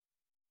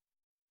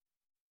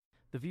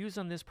The views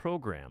on this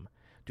program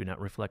do not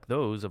reflect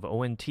those of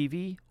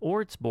ONTV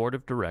or its board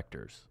of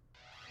directors.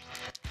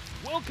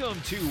 Welcome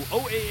to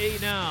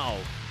OAA Now,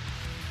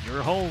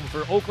 your home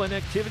for Oakland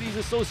Activities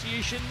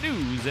Association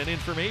news and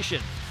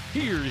information.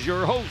 Here's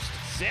your host,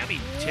 Sammy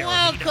Terramina.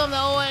 Welcome to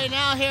OAA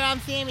Now. Here I'm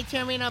Sammy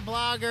Terramina,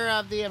 blogger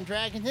of the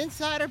Dragons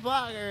Insider,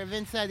 blogger of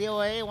Inside the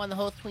OAA, one of the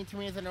hosts between 2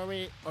 minutes on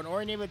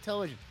Orion Neighborhood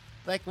Television.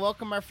 I'd like to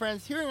welcome our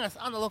friends hearing us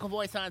on the local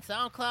voice on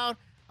SoundCloud,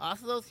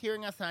 also those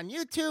hearing us on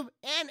YouTube,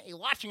 and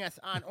watching us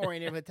on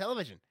Orion Neighborhood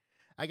Television.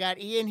 I got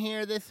Ian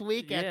here this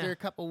week after a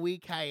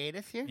couple-week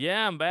hiatus here.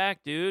 Yeah, I'm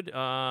back, dude.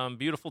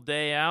 Beautiful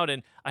day out.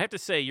 And I have to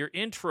say, your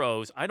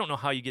intros, I don't know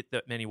how you get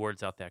that many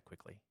words out that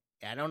quickly.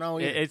 I don't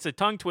know either. It's a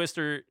tongue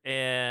twister,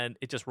 and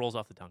it just rolls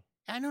off the tongue.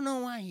 I don't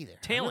know why either.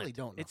 Talent. I really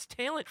don't know. It's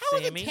talent, How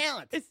Sammy. is it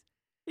talent?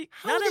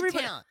 Not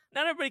everybody, talent?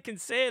 Not everybody can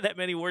say that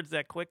many words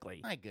that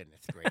quickly. My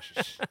goodness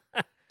gracious.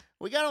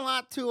 We got a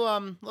lot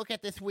to look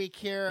at this week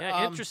here.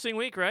 Yeah, interesting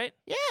week, right?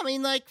 Yeah, I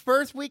mean, like,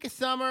 first week of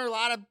summer, a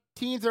lot of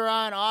teams are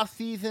on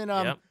off-season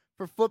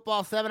for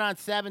football,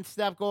 7-on-7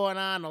 stuff going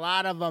on, a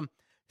lot of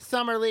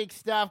summer league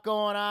stuff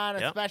going on,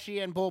 especially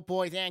in both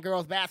boys and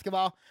girls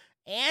basketball.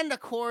 And, of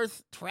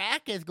course,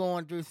 track is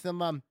going through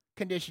some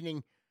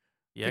conditioning.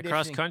 Yeah,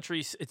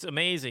 cross-country, it's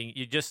amazing.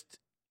 You just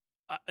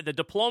the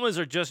diplomas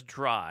are just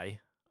dry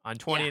on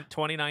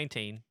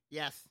 2019.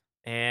 Yes.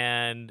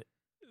 And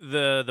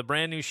the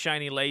brand new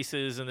shiny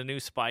laces and the new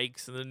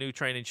spikes and the new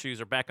training shoes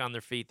are back on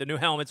their feet. The new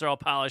helmets are all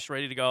polished,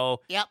 ready to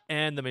go. Yep.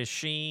 And the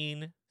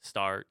machine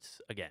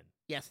starts again.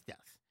 Yes, it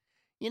does.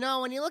 You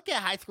know, when you look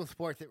at high school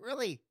sports,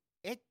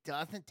 it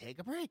doesn't take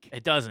a break.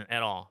 It doesn't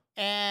at all.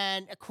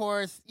 And, of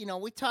course, you know,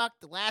 we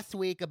talked last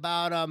week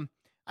about,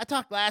 I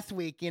talked last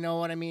week, you know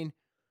what I mean?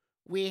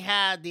 We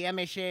had the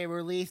MHSAA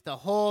released a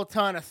whole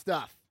ton of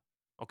stuff.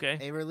 Okay.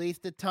 They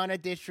released a ton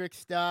of district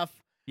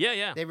stuff.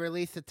 Yeah. They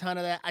released a ton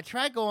of that. I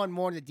tried going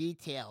more into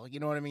detail, you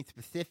know what I mean,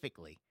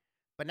 specifically.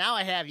 But now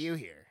I have you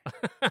here.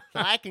 So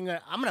I'm going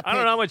to I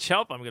don't know how much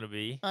help I'm going to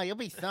be. Oh, you'll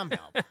be some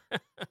help.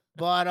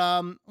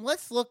 But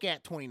let's look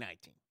at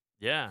 2019.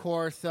 Yeah. Of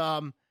course,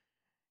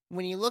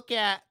 when you look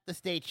at the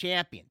state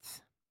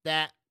champions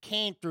that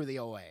came through the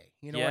OA,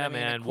 you know what I mean?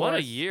 Man, what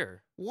a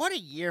year. What a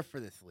year for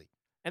this league.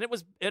 And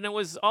it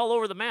was all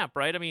over the map,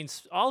 right? I mean,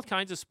 all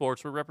kinds of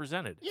sports were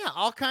represented. Yeah,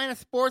 all kinds of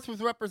sports was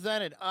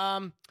represented.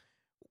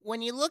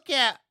 When you look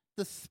at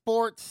the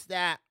sports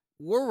that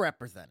were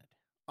represented,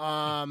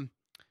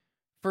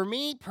 for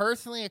me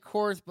personally, of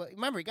course, but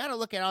remember, you got to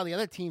look at all the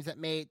other teams that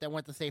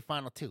went to state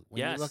final too.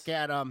 When you look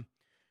at, I'm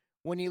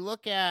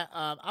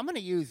going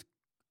to use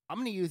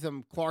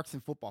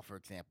Clarkson football for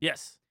example.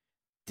 Yes,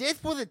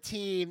 this was a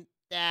team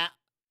that,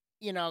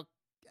 you know,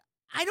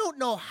 I don't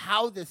know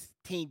how this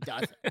team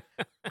does it.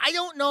 I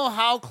don't know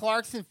how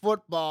Clarkson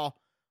football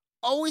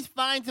always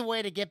finds a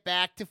way to get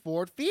back to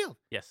Ford Field.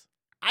 Yes,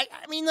 I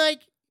mean,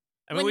 like.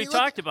 We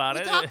talked about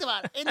it. We talked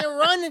about it. In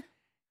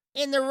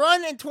the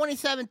run in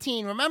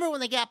 2017, remember when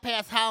they got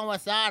past Howell and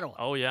West Ottawa?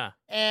 Oh, yeah.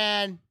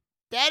 And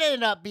that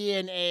ended up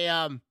being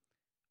I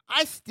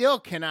still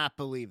cannot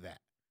believe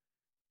that.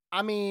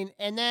 I mean,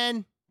 and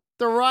then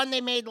the run they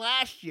made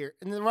last year,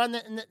 and the run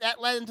that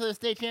led into the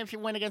state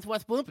championship win against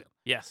West Bloomfield.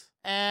 Yes.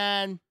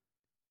 And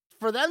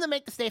for them to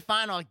make the state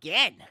final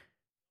again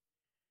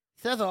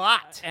says a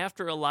lot.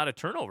 After a lot of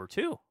turnover,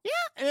 too. Yeah,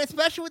 and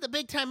especially with the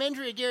big-time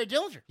injury of Gary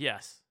Dillinger.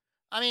 Yes.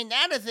 I mean,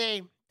 that is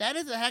a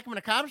heck of an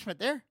accomplishment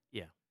there.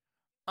 Yeah.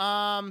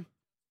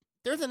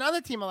 There's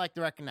another team I like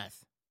to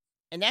recognize,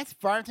 and that's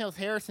Farmington Hills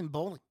Harrison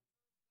Bowling.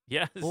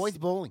 Yes. Boys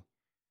bowling.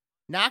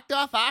 Knocked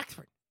off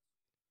Oxford,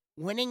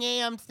 winning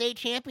a state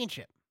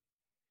championship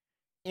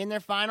in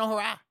their final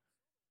hurrah.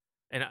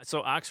 And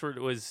so Oxford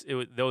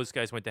those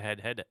guys went to head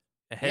to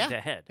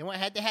head. They went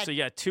head to head. So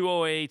you got two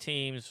OA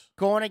teams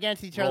going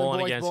against each other. Rolling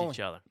boys against bowling. each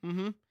other.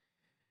 Mm-hmm.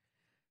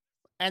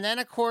 And then,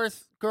 of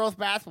course, girls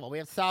basketball. We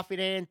have Southfield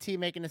A&T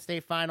making the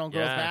state final in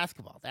girls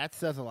basketball. That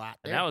says a lot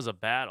there. And that was a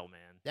battle,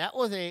 man. That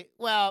was they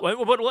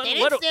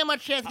didn't stand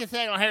much chance against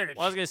Saginaw Heritage.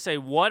 Well, I was going to say,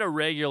 what a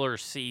regular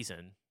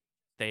season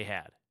they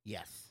had.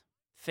 Yes.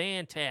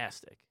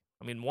 Fantastic.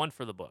 I mean, one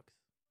for the books.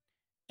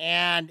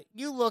 And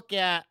you look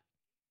at,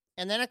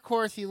 of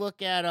course you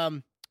look at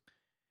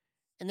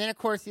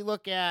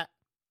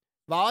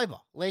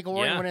volleyball. Lake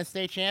Orion winning a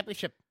state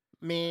championship.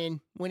 I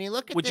mean, when you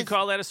look at Would you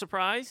call that a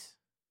surprise?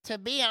 To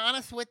be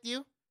honest with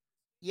you,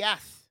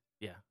 yes.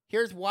 Yeah.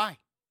 Here's why.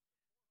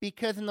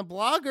 Because in the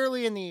blog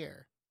early in the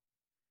year,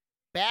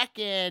 back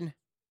in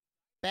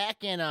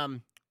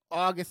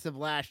August of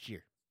last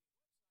year,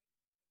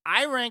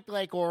 I ranked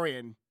Lake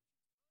Orion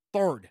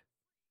third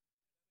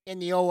in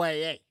the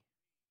OAA,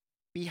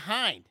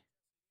 behind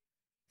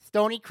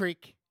Stony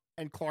Creek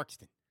and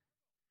Clarkston.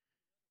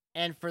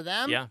 And for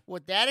them,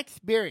 with that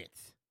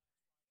experience,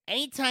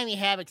 anytime you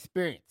have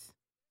experience,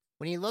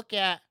 when you look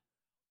at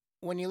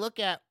Wen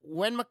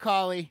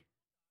McCauley,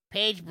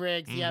 Paige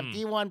Briggs, you have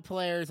D1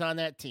 players on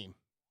that team.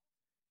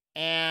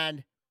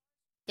 And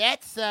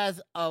that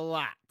says a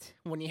lot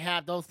when you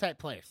have those type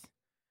players.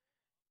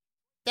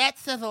 That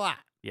says a lot.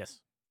 Yes.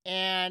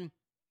 And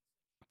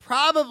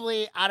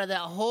probably out of that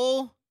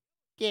whole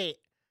game,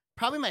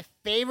 probably my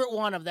favorite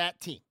one of that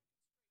team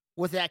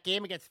was that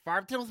game against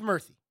Farmington's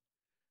Mercy,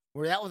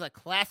 where that was a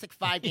classic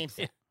 5-game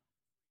set.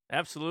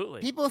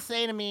 Absolutely. People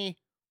say to me,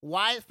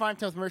 why is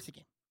Farmington's Mercy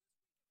game?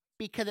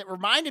 Because it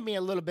reminded me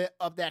a little bit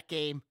of that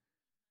game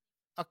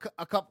a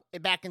couple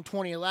back in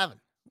 2011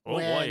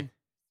 when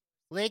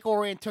Lake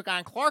Orion took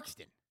on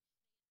Clarkston,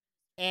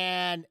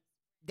 and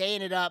they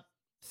ended up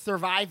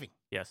surviving.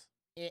 Yes.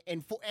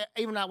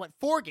 Even though it went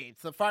 4 games,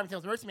 the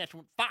Farmington's Mercy match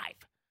went 5,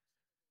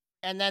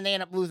 and then they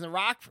ended up losing to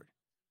Rockford.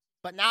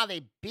 But now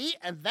they beat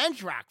and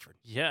avenged Rockford.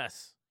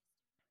 Yes.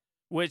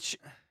 Which,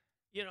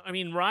 I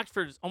mean,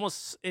 Rockford's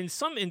almost, in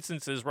some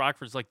instances,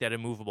 Rockford's like that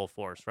immovable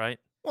force, right?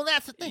 Well,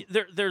 that's the thing.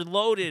 They're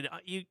loaded.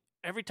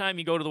 Every time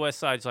you go to the west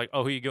side, it's like,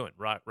 oh, who are you going?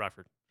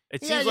 Rockford.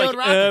 It seems like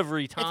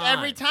every time. It's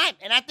every time.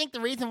 And I think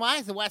the reason why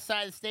is the west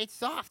side of the state's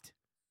soft.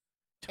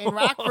 And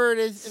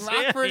Rockford's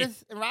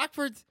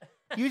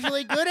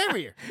usually good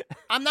every year.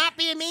 I'm not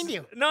being mean to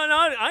you. No,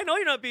 I know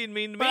you're not being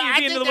mean to me. You're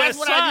being to the west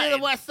side. I view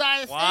the west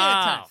side of the state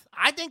at times.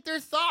 I think they're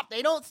soft.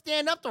 They don't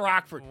stand up to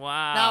Rockford.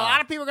 Wow. Now, a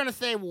lot of people are going to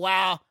say,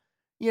 wow,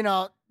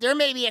 there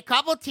may be a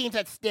couple teams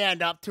that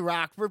stand up to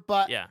Rockford,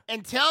 but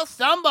until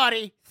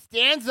somebody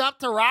stands up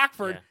to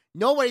Rockford,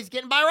 nobody's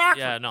getting by Rockford.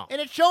 Yeah, no.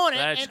 And it's showing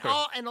it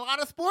in a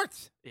lot of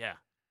sports. Yeah.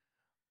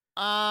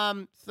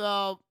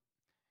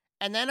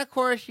 And then, of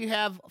course, you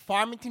have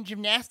Farmington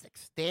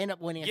Gymnastics. They end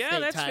up winning a state title.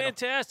 Yeah, that's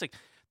fantastic.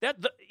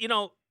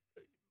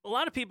 A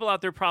lot of people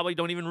out there probably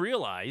don't even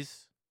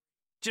realize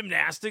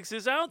gymnastics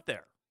is out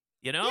there.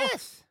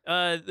 Yes.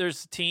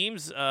 There's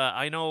teams.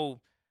 I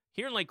know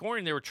here in Lake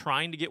Orion, they were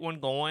trying to get one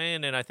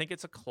going, and I think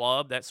it's a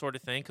club, that sort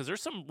of thing, because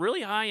there's some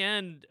really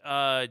high-end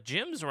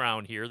gyms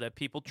around here that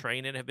people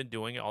train in, have been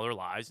doing it all their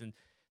lives, and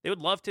they would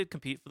love to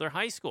compete for their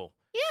high school.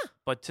 Yeah.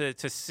 But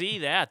to see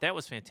that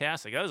was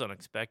fantastic. That was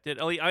unexpected.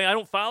 I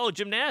don't follow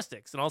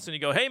gymnastics, and all of a sudden you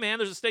go, hey, man,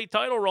 there's a state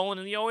title rolling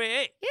in the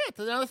OAA. Yeah, it's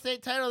another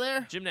state title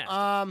there.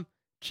 Gymnastics.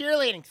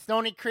 Cheerleading,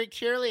 Stony Creek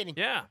cheerleading.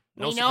 Yeah,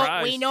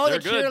 surprise. We know They're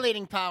the good.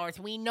 cheerleading powers.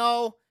 We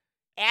know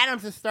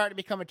Adams is starting to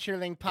become a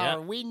cheerleading power.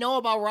 Yep. We know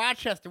about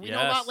Rochester. We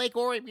know about Lake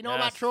Orion. We know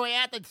about Troy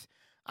Athens.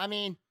 I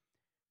mean,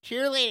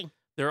 cheerleading.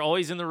 They're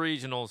always in the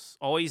regionals,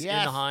 always in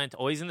the hunt,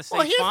 always in the state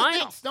final. Well, here's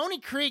the thing. Stony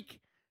Creek,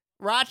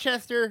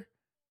 Rochester,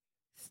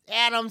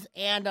 Adams,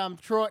 and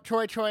Troy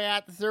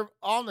Athens, they're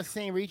all in the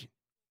same region.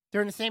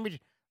 They're in the same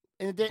region,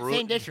 in the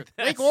same district.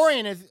 Lake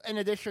Orion is in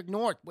the district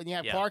north. When you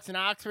have Clarks and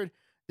Oxford,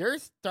 they're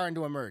starting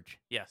to emerge.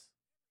 Yes.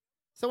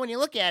 So when you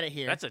look at it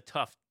here, that's a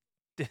tough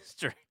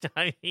district.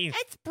 I mean,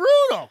 it's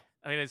brutal.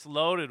 I mean, it's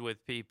loaded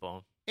with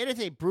people. It is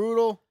a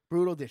brutal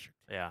district.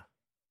 Yeah.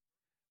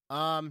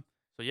 So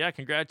yeah,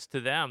 congrats to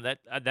them.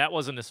 That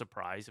wasn't a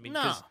surprise. I mean,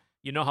 no. because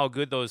you know how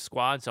good those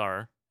squads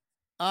are.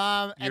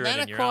 And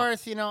then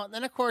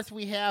of course,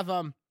 we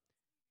have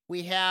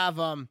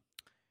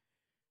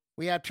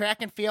track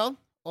and field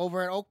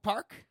over at Oak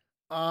Park.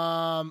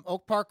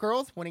 Oak Park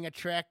girls winning a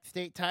track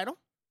state title.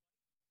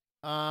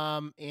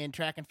 In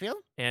track and field.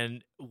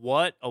 And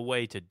what a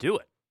way to do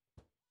it.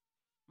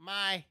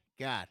 My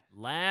God.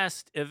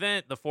 Last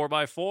event, the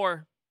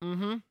 4x4.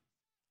 Mm-hmm.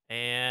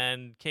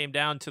 And came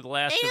down to the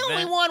last event. They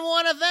only won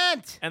one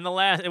event. And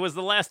it was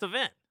the last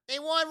event. They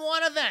won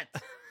one event.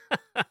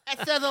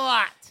 That says a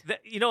lot.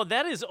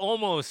 That is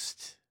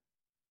almost,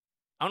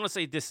 I don't want to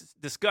say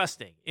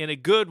disgusting in a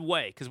good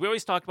way, because we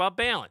always talk about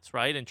balance,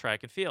 right, in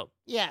track and field.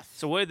 Yes.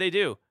 So what did they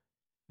do?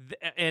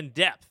 And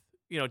depth.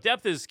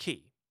 Depth is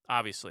key,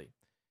 obviously.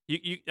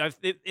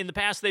 In the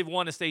past, they've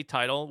won a state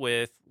title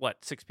with,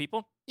 6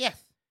 people?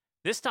 Yes.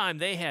 This time,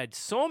 they had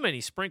so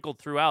many sprinkled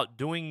throughout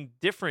doing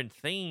different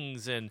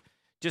things and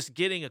just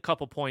getting a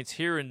couple points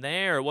here and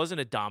there. It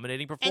wasn't a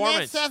dominating performance.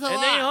 And that says a lot.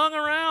 They hung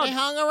around. They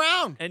hung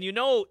around. And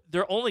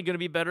they're only going to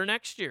be better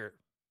next year.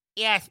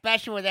 Yeah,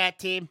 especially with that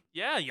team.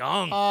 Yeah,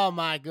 young. Oh,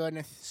 my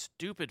goodness.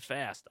 Stupid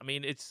fast. I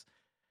mean,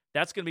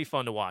 that's going to be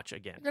fun to watch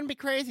again. It's going to be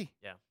crazy.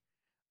 Yeah.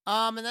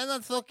 And then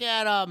let's look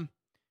at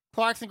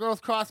Clarkson girls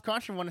cross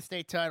country won a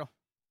state title.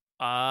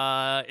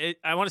 I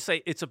want to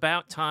say it's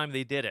about time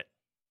they did it.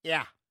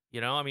 Yeah.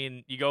 I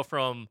mean, you go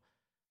from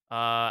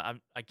I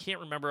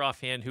can't remember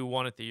offhand who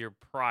won it the year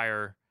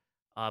prior,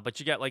 but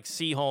you got like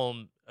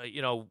Seaholm,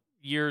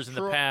 years in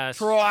the past.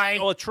 Troy.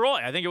 Oh, Troy.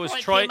 I think it was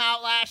Troy. Came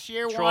out last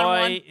year.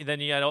 Troy. Then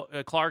you got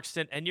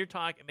Clarkston, and you're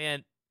talking,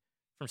 man,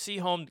 from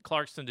Seaholm,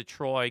 Clarkston to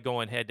Troy,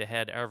 going head to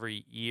head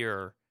every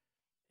year,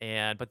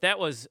 but that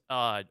was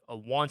a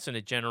once in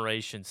a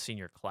generation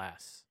senior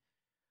class.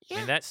 Yeah. I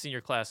mean, that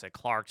senior class at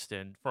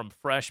Clarkston, from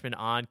freshman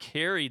on,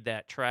 carried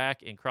that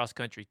track and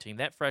cross-country team.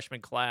 That freshman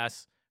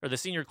class, or the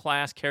senior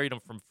class, carried them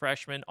from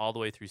freshman all the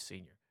way through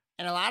senior.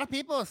 And a lot of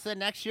people have said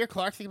next year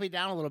Clarkston could be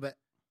down a little bit.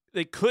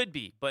 They could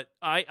be, but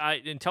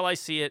I until I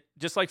see it,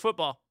 just like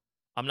football,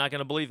 I'm not going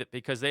to believe it,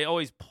 because they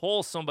always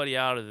pull somebody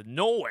out of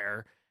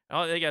nowhere.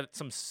 Oh, they got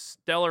some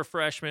stellar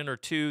freshman or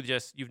two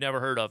just you've never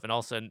heard of, and all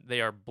of a sudden they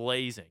are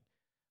blazing.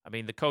 I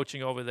mean, the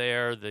coaching over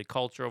there, the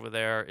culture over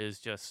there is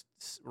just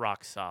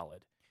rock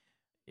solid.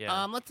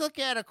 Yeah. Let's look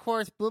at, of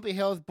course, Bloomfield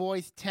Hills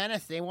boys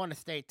tennis. They won a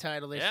state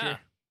title this year.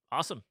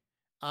 Awesome.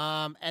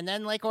 And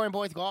then Lake Orion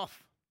boys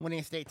golf winning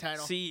a state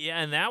title. See, yeah,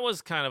 and that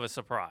was kind of a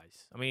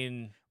surprise. I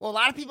mean, well, a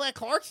lot of people at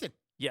Clarkson.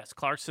 Yes,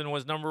 Clarkson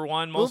was number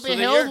one most Bloomfield of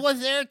the Hills year.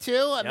 was there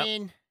too. I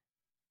mean,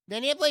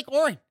 then you have Lake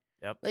Orion.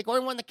 Yep. Lake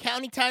Orion won the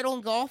county title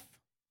in golf.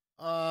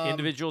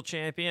 Individual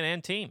champion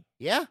and team.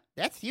 Yeah,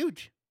 that's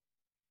huge.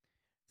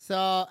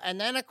 So, and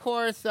then of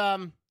course,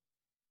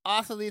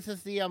 also this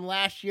is the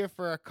last year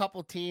for a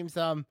couple teams.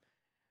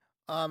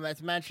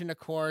 As mentioned, of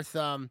course,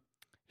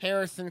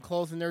 Harrison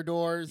closing their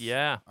doors.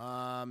 Yeah.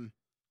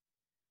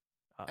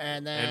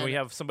 And we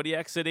have somebody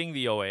exiting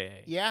the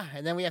OAA. Yeah,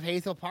 and then we have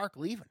Hazel Park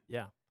leaving.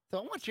 Yeah.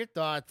 So, what's your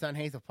thoughts on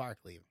Hazel Park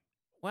leaving?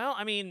 Well,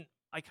 I mean,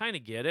 I kind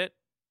of get it.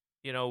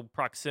 You know,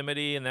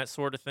 proximity and that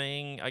sort of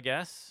thing, I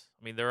guess.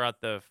 I mean, they're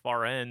at the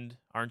far end,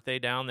 aren't they,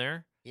 down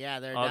there? Yeah,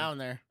 they're down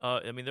there.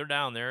 I mean, they're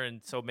down there,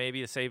 and so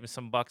maybe it's saving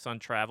some bucks on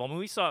travel. I mean,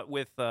 we saw it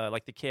with,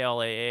 like, the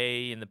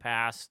KLAA in the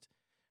past.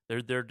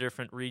 They're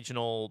different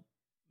regional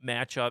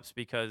matchups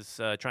because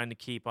trying to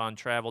keep on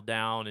travel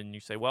down, and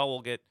you say, well,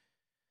 we'll get,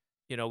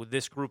 you know,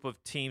 this group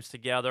of teams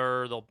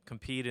together. They'll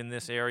compete in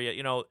this area.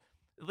 You know,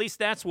 at least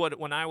that's what,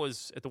 when I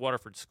was at the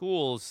Waterford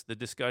schools, the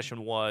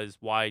discussion was,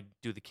 why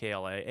do the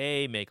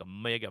KLAA make a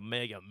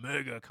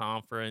mega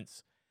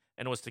conference?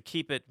 And it was to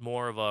keep it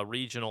more of a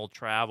regional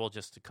travel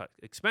just to cut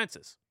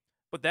expenses.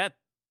 But that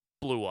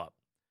blew up.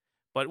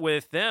 But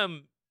with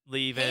them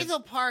leaving, Hazel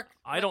Park,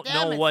 I don't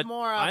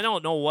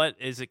know what,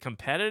 is it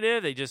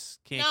competitive? They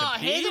just can't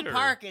compete? No, Hazel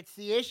Park, it's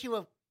the issue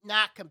of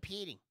not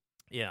competing.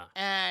 Yeah.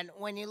 And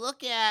when you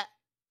look at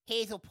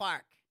Hazel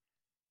Park,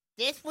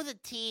 this was a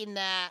team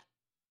that,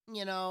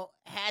 you know,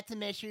 had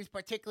some issues,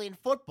 particularly in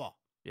football.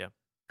 Yeah.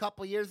 A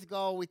couple years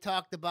ago, we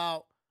talked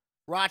about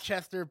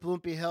Rochester,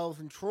 Bloomfield Hills,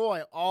 and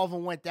Troy. All of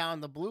them went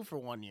down the blue for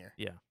 1 year.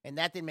 Yeah. And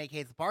that didn't make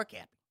Hazel Park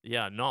happy.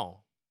 Yeah, no.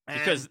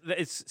 Because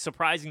it's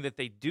surprising that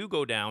they do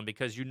go down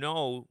because, you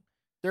know,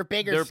 they're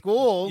bigger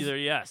schools.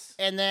 Yes.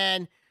 And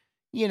then,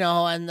 you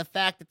know, and the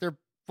fact that their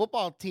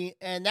football team,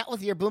 and that was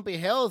the year Bloomfield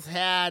Hills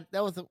that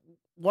was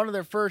one of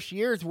their first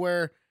years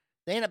where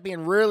they ended up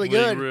being really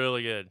good.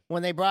 Really good.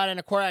 When they brought in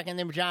a quarterback and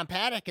named John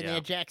Paddock and they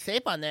had Jack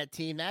Sape on that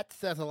team, that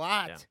says a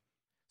lot. Yeah.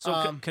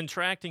 So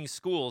contracting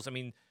schools, I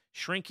mean,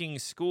 shrinking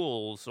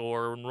schools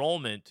or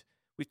enrollment,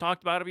 we've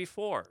talked about it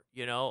before,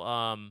 you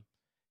know,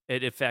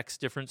 it affects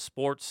different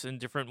sports in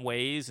different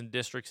ways and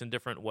districts in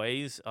different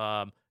ways.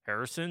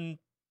 Harrison,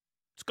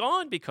 it's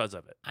gone because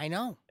of it. I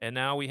know. And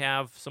now we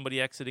have somebody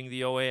exiting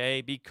the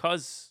OAA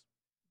because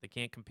they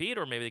can't compete,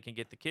 or maybe they can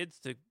get the kids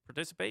to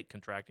participate,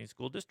 contracting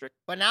school district.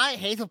 But now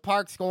Hazel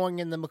Park's going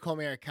in the Macomb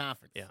Area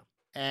Conference. Yeah.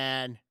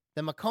 And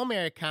the Macomb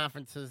Area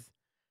Conference is,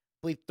 I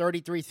believe,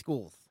 33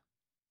 schools.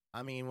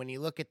 I mean, when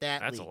you look at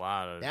that That's league, a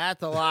lot.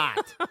 That's a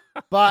lot.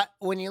 But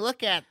when you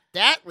look at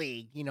that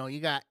league, you know, you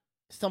got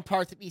some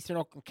parts of Eastern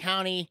Oakland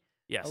County,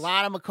 yes, a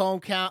lot of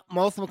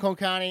most of Macomb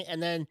County,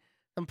 and then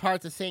some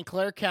parts of St.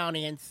 Clair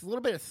County, and a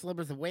little bit of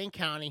slivers of Wayne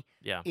County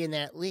in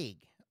that league.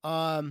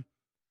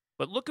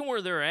 But looking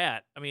where they're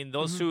at, I mean,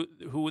 those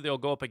who they'll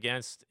go up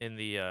against in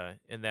the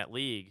in that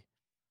league,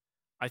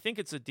 I think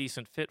it's a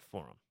decent fit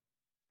for them.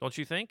 Don't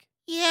you think?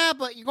 Yeah,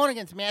 but you're going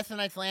against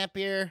Massachusetts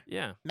Lampier,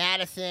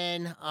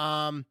 Madison,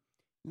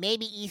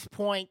 maybe East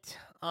Point,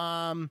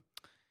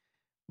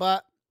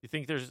 but you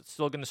think they're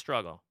still going to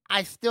struggle?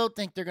 I still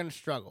think they're going to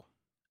struggle.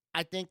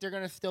 I think they're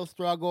going to still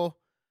struggle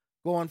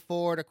going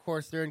forward. Of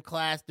course, they're in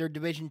class. They're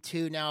Division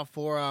II now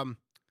for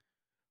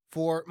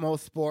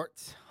most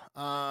sports.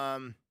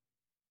 And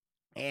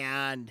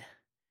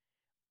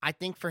I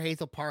think for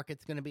Hazel Park,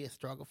 it's going to be a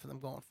struggle for them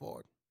going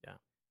forward. Yeah.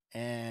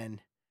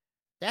 And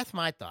that's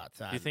my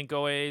thoughts on it. Do you think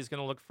OAA is going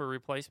to look for a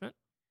replacement?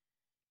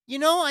 You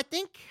know, I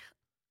think...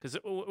 Because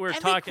we're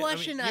talking,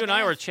 you and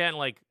I were chatting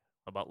like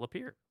about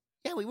Lapeer.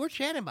 Yeah, we were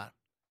chatting about it.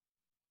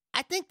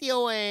 I think the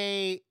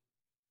OAA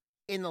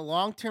in the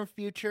long-term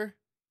future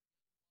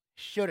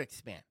should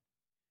expand.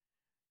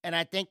 And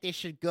I think they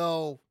should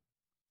go,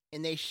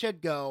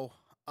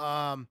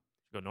 Go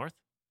north?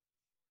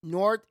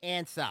 North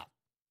and south.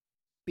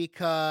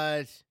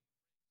 Because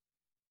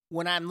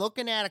when I'm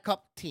looking at a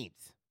couple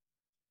teams,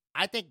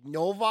 I think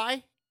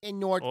Novi and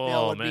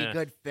Northville would be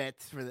good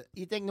fits for the.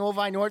 You think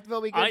Novi and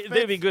Northville would be good fits?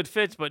 They'd be good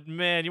fits, but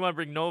man, you want to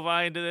bring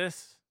Novi into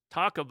this?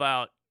 Talk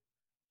about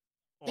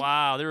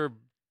wow, they're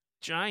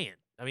giant.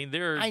 I mean,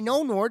 I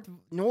know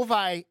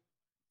Novi,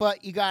 but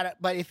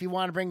if you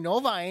want to bring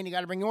Novi in, you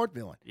got to bring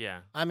Northville in. Yeah.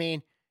 I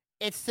mean,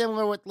 it's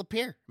similar with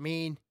Lapeer. I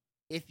mean,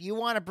 if you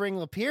want to bring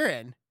Lapeer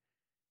in,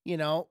 you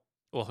know.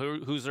 Well,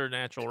 who's their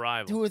natural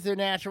rival? Who is their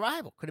natural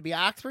rival? Could it be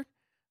Oxford?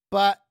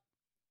 But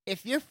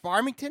if you're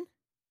Farmington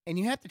and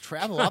you have to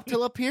travel up to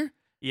Lapeer,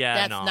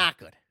 that's not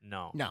good.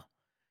 No.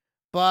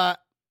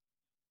 But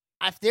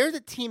if there's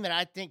a team that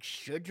I think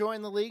should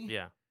join the league,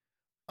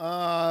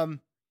 I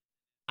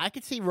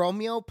could see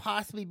Romeo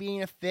possibly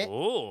being a fit.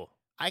 Oh.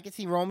 I could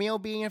see Romeo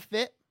being a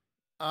fit.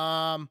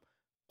 But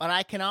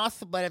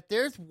if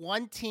there's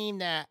one team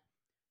that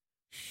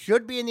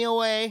should be in the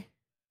OA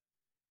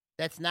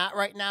that's not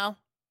right now,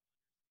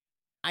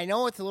 I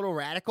know it's a little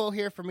radical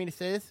here for me to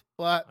say this,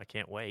 but I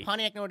can't wait.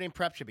 Pontiac Notre Dame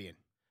Prep should be in.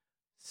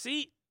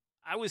 See,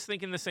 I was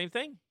thinking the same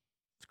thing.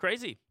 It's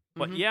crazy.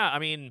 But, Mhm. yeah, I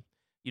mean,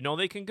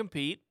 they can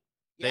compete.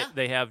 Yeah.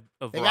 They have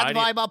a They got variety. the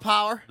volleyball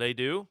power. They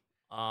do.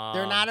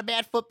 They're not a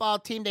bad football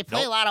team. They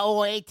play Nope. a lot of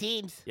OAA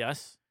teams.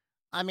 Yes.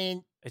 I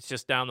mean, It's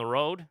just down the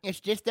road. it's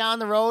just down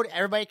the road.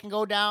 Everybody can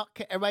go down.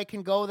 Everybody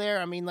can go there.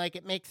 I mean, like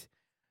it makes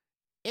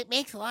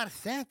a lot of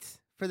sense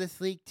for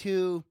this league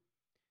to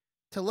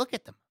look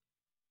at them.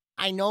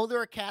 I know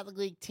they're a Catholic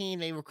League team.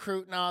 They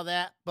recruit and all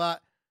that,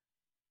 but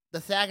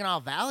the Saginaw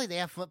Valley, they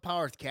have Flint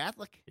Powers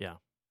Catholic. Yeah.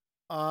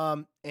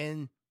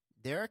 And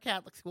they're a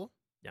Catholic school.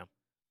 Yeah.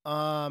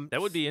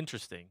 That would be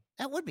interesting.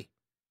 That would be.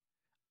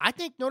 I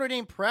think Notre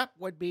Dame Prep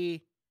would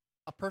be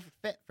a perfect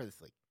fit for this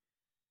league.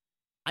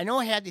 I know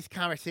I had these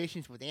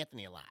conversations with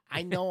Anthony a lot.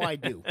 I know I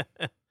do.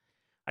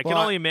 I can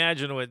only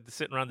imagine with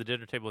sitting around the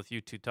dinner table with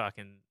you two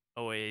talking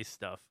OAA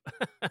stuff.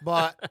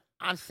 But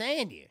I'm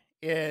saying to you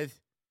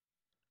is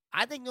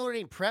I think Notre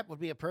Dame Prep would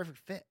be a perfect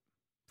fit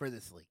for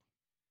this league.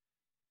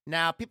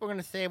 Now, people are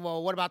going to say,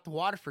 well, what about the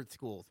Waterford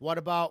schools? What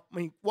about,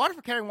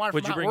 Waterford carrying Waterford.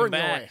 Would you Mount bring Worth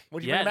them in the back? OAA.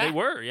 Would you bring them back? They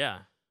were, yeah.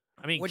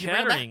 I mean, Would you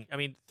bring 'em back?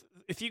 Kettering,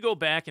 if you go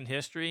back in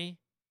history,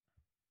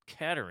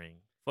 Kettering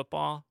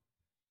football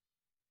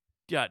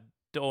got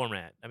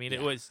doormat. It Yeah.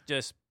 was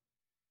just,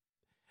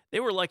 they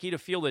were lucky to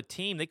field a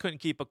team. They couldn't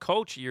keep a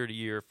coach year to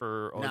year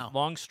for a No.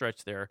 long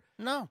stretch there.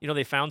 No.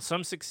 They found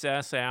some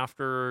success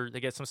after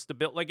they get some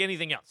stability, like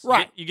anything else.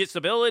 Right. You get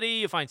stability,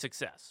 you find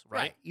success,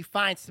 right? You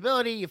find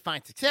stability, you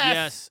find success.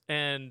 Yes,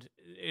 and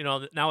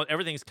now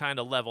everything's kind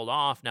of leveled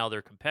off. Now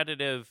they're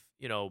competitive.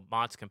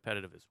 Mott's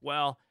competitive as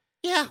well.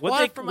 Yeah.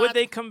 Would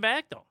they come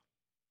back though?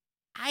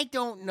 I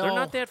don't know. They're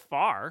not that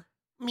far.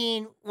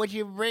 Would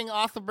you have you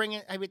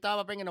thought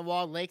about bringing the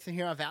Walled Lakes and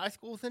Huron Valley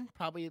schools in?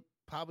 Probably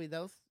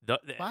those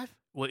five.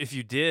 Well, if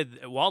you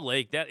did, Walled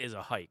Lake, that is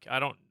a hike. I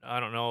don't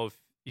know if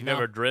you've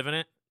ever driven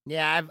it.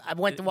 Yeah, I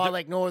went to Walled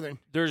Lake Northern.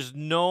 There's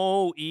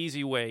no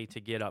easy way to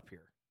get up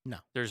here. No.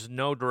 There's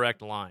no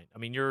direct line.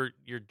 You're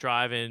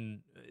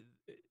driving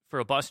for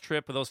a bus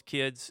trip with those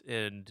kids,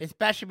 and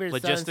especially if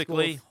you're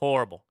logistically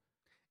horrible.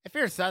 If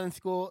you're a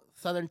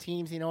southern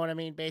teams, you know what I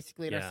mean?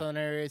 Basically, in our southern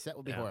areas, that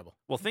would be horrible.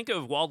 Well, think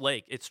of Walled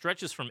Lake. It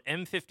stretches from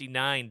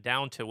M59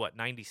 down to,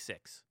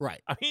 96?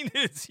 Right.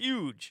 It's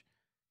huge.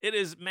 It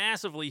is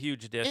massively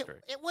huge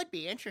district. It would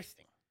be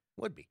interesting.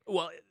 Would be.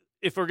 Well,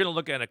 if we're going to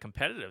look at a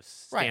competitive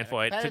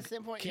standpoint,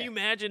 can you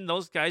imagine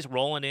those guys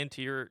rolling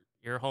into your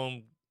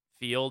home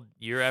field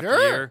year after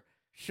Sure. year?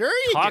 Sure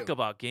you Talk do.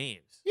 about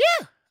games.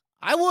 Yeah,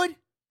 I would.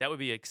 That would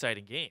be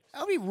exciting games.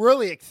 That would be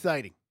really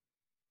exciting.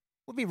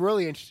 Would be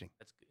really interesting.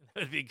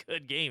 That would be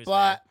good games.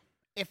 But man.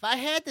 if I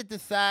had to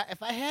decide,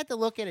 if I had to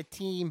look at a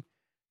team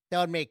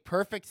that would make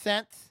perfect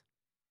sense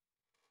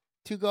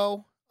to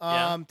go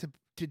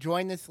to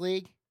join this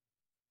league,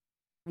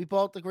 we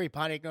both agree.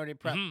 Pontiac Notre Dame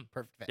Prep,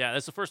 perfect fit. Yeah,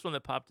 that's the first one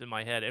that popped in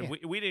my head, and we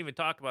didn't even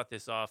talk about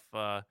this off we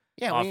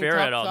air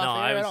at all.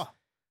 No,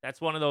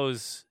 that's one of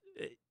those.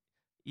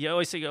 You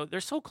always say,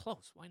 they're so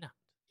close. Why not?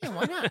 Yeah,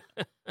 why not?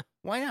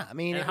 Why not?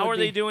 And how are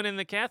they doing in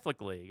the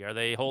Catholic League? Are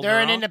they holding? They're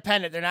their an own?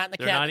 independent. They're not in the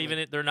Catholic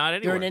League. They're not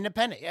anywhere. They're an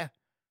independent. Yeah,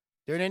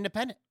 they're an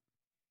independent.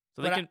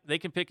 So they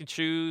can pick and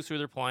choose who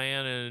they're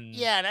playing, and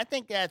and I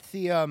think that's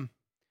the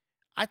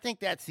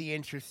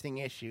interesting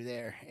issue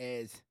there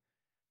is,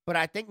 but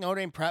I think Notre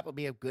Dame Prep would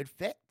be a good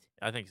fit.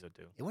 I think so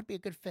too. It would be a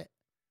good fit.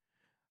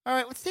 All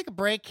right, let's take a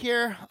break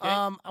here. Okay.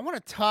 I want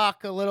to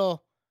talk a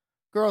little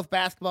girls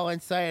basketball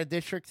inside of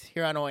districts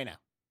here on OAA Now.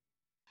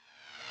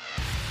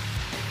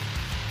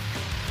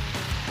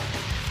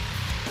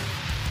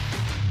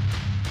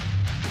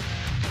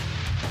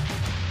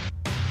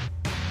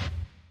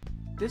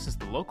 This is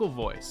the Local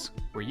Voice,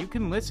 where you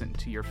can listen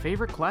to your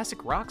favorite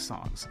classic rock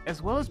songs,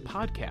 as well as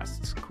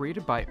podcasts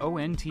created by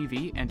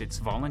ONTV and its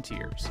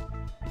volunteers.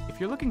 If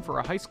you're looking for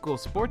a high school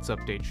sports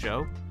update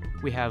show,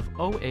 we have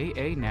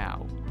OAA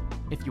Now.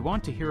 If you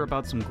want to hear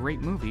about some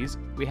great movies,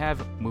 we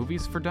have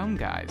Movies for Dumb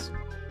Guys.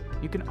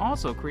 You can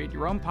also create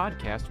your own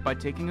podcast by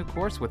taking a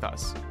course with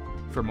us.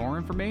 For more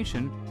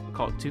information,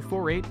 call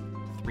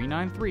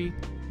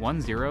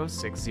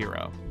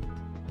 248-393-1060.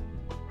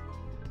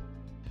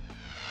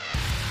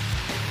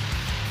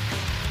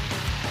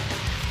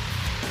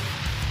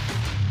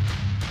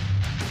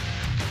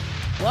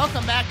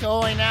 Welcome back to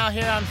OAA Now.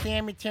 Here I'm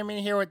Sammy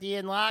Timmy here with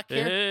Ian Locke.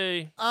 Here.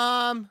 Hey.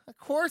 Of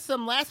course,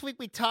 last week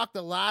we talked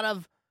a lot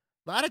of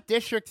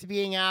districts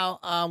being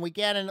out. We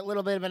got a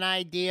little bit of an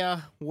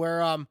idea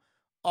where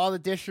all the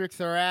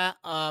districts are at.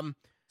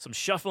 Some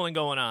shuffling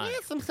going on. Yeah,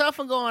 some stuff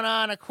going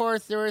on. Of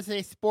course, there is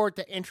a sport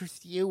that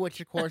interests you,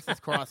 which of course is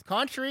cross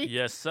country.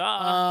 Yes, sir.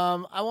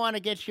 I want to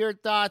get your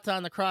thoughts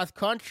on the cross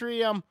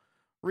country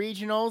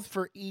regionals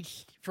for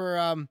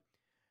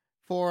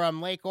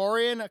Lake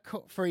Orion,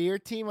 for your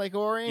team, Lake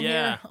Orion.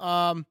 Yeah.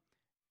 Here.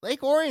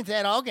 Lake Orion's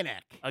at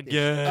Algonac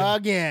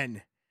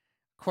again.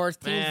 Of course,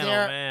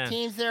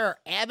 teams there are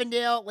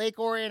Avondale, Lake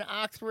Orion,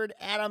 Oxford,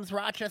 Adams,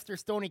 Rochester,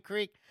 Stony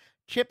Creek,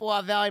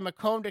 Chippewa Valley,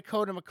 Macomb,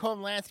 Dakota,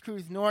 Macomb, L'Anse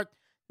Creuse North,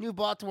 New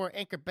Baltimore,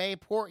 Anchor Bay,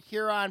 Port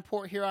Huron,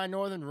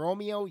 Northern,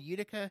 Romeo,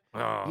 Utica,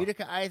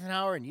 Utica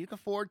Eisenhower, and Utica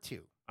Ford,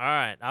 too. All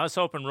right. I was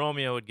hoping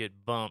Romeo would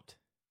get bumped.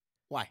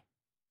 Why?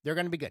 They're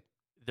going to be good.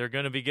 They're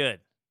going to be good.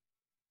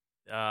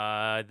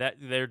 That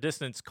their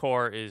distance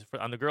core is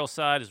on the girls'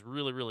 side is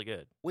really, really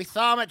good. We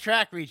saw them at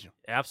track regional.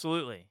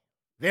 Absolutely.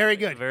 Very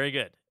good. Very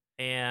good.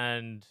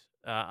 And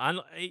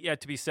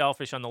to be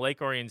selfish, on the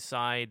Lake Orion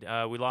side,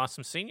 we lost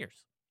some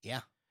seniors.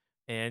 Yeah.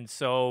 And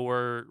so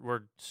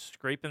we're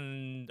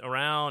scraping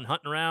around,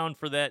 hunting around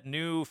for that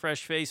new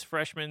fresh-faced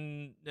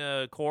freshman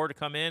core to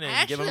come in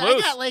and give them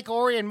loose. I got Lake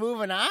Orion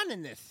moving on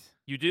in this.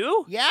 You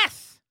do?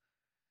 Yes.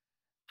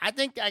 I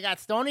think I got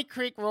Stony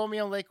Creek,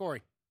 Romeo, and Lake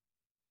Orion.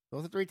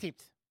 Those are 3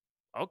 teams.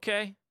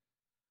 Okay.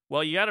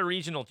 Well, you got a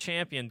regional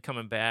champion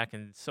coming back,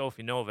 and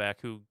Sophie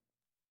Novak, who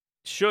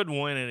should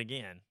win it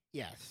again.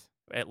 Yes.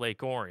 At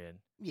Lake Orion.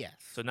 Yes.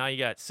 So now you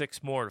got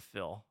 6 more to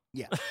fill.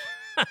 Yeah.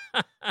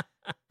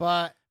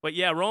 But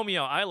yeah,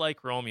 Romeo, I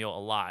like Romeo a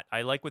lot.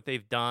 I like what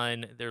they've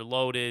done. They're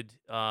loaded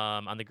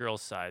on the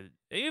girls' side.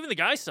 Even the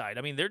guys' side.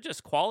 I mean, they're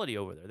just quality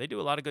over there. They do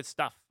a lot of good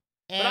stuff.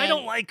 But I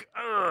don't like,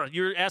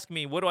 you're asking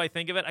me, what do I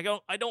think of it?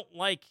 I don't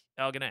like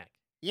Algonac.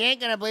 You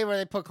ain't going to believe where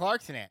they put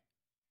Clarkson at.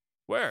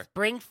 Where?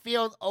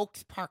 Springfield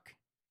Oaks Park.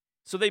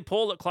 So they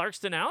pulled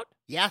Clarkston out?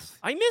 Yes.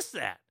 I missed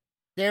that.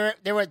 They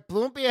were at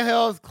Bloomfield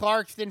Hills,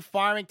 Clarkston,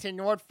 Farmington,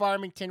 North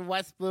Farmington,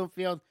 West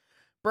Bloomfield,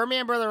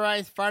 Birmingham Brother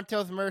Rice, Farm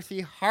Hills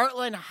Mercy,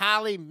 Heartland,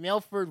 Holly,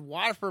 Milford,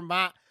 Waterford,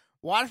 Mott,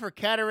 Waterford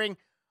Kettering,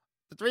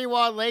 the 3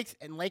 Wild Lakes,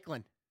 and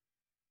Lakeland.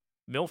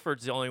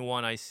 Milford's the only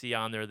one I see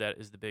on there that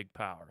is the big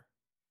power.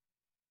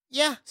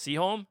 Yeah.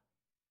 Seaholm?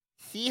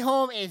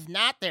 Seaholm is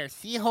not there.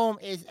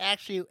 Seaholm is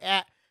actually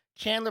at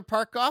Chandler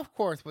Park Golf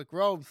Course with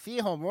Grove,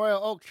 Seaholm,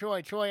 Royal Oak,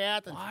 Troy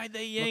Athens. Why'd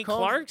they yank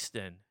Macomb,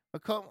 Clarkston?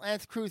 Macomb,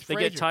 Lance Cruz, They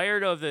Fraser. get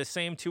tired of the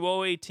same 2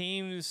 OA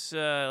teams,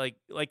 like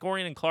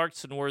Orion and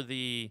Clarkston were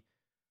the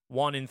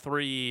 1 and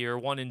 3 or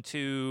 1 and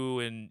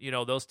 2, and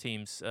those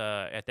teams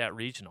at that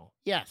regional.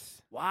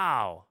 Yes.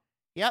 Wow.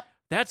 Yep.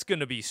 That's going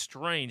to be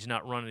strange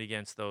not running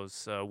against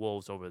those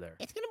Wolves over there.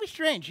 It's going to be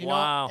strange, you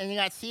Wow. know. And you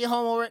got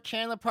Seaholm over at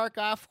Chandler Park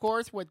Golf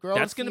Course with Grove.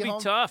 That's going to be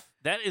tough.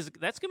 That's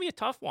going to be a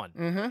tough one.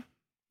 Mm-hmm.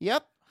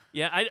 Yep.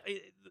 Yeah.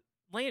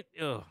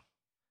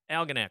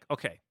 Algonac.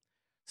 Okay.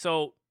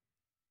 So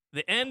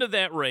the end of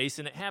that race,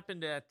 and it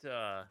happened at,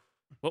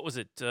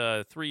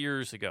 3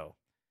 years ago.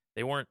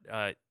 They weren't,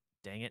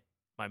 dang it.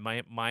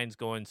 My mind's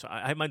going, so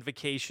I'm on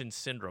vacation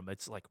syndrome.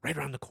 It's like right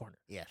around the corner.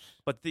 Yes.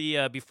 But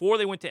the before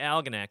they went to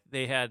Algonac,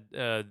 they had,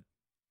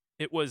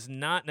 it was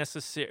not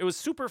necessary. It was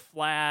super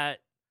flat.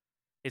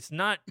 It's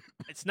not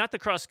the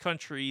cross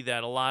country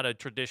that a lot of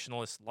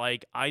traditionalists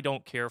like. I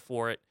don't care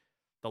for it.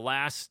 The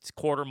last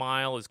quarter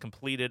mile is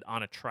completed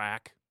on a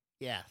track.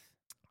 Yes.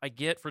 I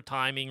get for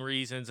timing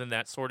reasons and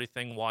that sort of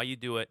thing why you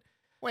do it.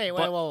 Wait.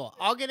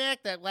 Algonac,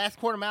 that last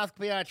quarter mile is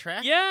completed on a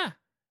track? Yeah.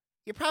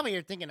 You're probably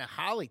thinking of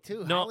Holly,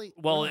 too. No, Holly,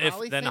 well,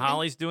 Holly's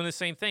Holly's doing the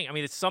same thing. I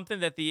mean, it's something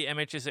that the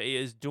MHSAA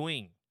is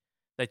doing,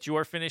 that you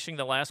are finishing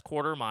the last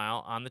quarter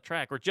mile on the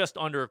track, or just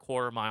under a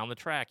quarter mile on the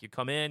track. You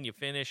come in, you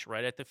finish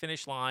right at the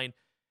finish line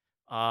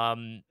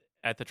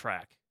at the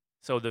track.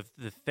 So the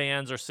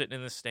fans are sitting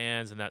in the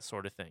stands and that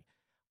sort of thing.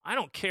 I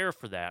don't care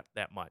for that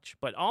much.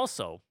 But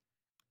also,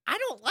 I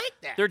don't like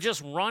that. they're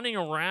just running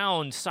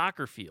around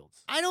soccer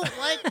fields. I don't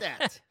like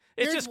that.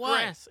 It's just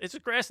grass. It's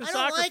just grass and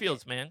soccer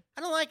fields, man.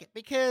 I don't like it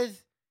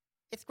because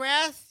it's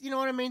grass. You know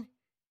what I mean?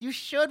 You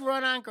should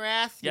run on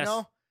grass. You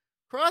know,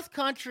 cross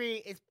country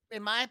is,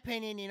 in my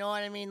opinion, you know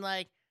what I mean?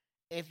 Like,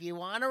 if you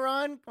want to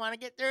run, want to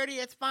get dirty,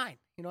 it's fine.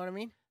 You know what I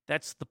mean?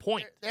 That's the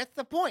point. That's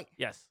the point.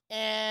 Yes.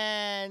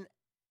 And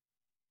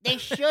they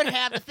should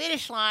have the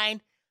finish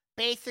line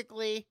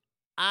basically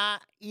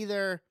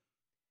either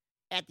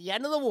at the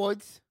end of the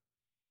woods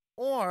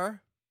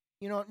or,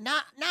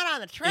 not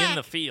on the track. In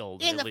the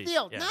field. In the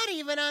field. Yeah. Not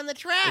even on the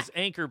track. It's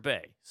Anchor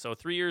Bay. So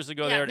 3 years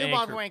ago, they were at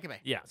Anchor Bay.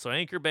 Yeah, so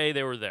Anchor Bay,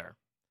 they were there.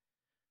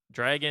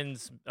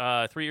 Dragons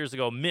 3 years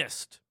ago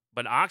missed,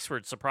 but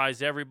Oxford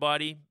surprised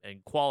everybody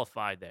and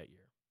qualified that year.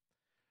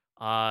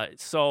 I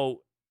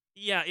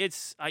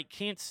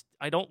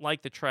don't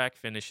like the track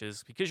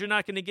finishes because you're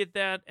not going to get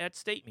that at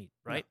state meet,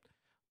 right?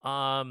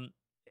 No.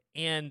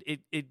 And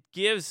it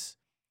gives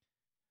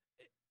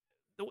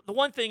the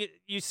one thing,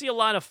 you see a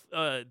lot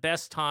of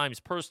best times,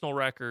 personal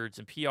records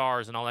and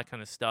PRs and all that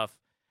kind of stuff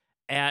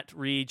at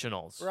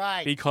regionals.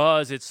 Right.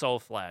 Because it's so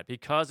flat,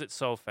 because it's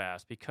so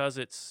fast, because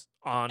it's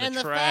on a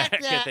track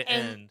at the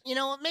end. You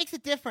know what makes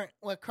it different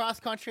with cross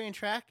country and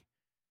track?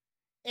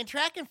 In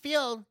track and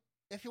field,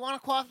 if you want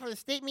to qualify for the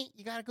state meet,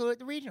 you got to go to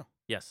the regional.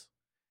 Yes.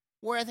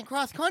 Whereas in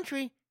cross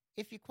country,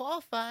 if you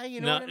qualify,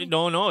 what I mean?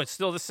 No, it's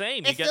still the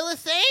same. Still the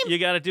same? You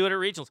got to do it at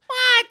regionals.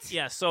 What?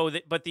 Yeah,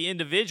 but the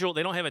individual,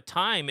 they don't have a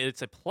time,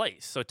 it's a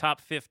place. So top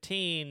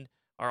 15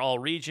 are all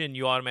region.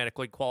 You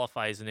automatically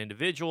qualify as an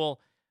individual,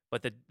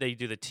 but they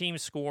do the team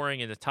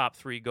scoring, and the top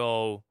 3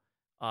 go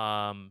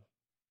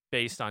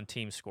based on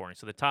team scoring.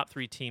 So the top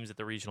 3 teams at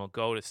the regional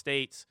go to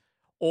states,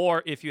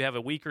 or if you have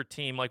a weaker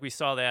team, like we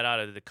saw that out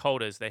of the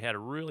Dakotas, they had a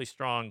really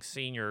strong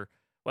senior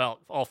well,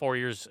 all 4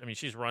 years. I mean,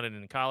 she's running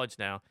in college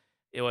now.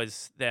 It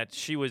was that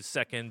she was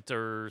second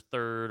or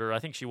third, or I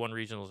think she won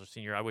regionals her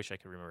senior. I wish I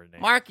could remember her name.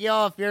 Mark,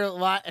 if you're You know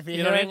what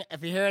I mean?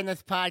 if you're hearing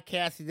this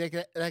podcast,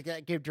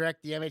 you give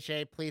direct the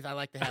MHSAA, please. I'd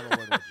like to have a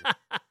word with you.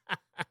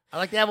 I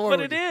like to have a word. But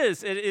with it you.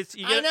 is. It's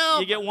you I know,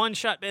 you get one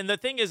shot. And the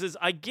thing is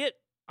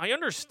I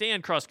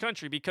understand cross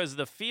country because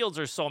the fields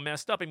are so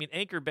messed up. I mean,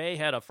 Anchor Bay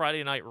had a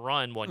Friday night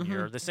run one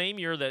year, the same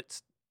year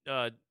that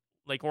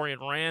Lake Orion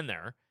ran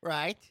there,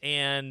 Right.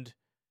 and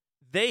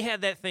they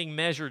had that thing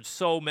measured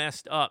so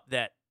messed up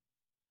that.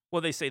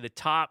 Well, they say the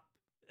top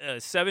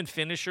 7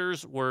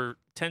 finishers were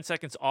 10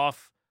 seconds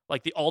off,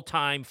 like the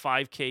all-time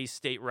 5K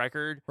state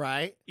record.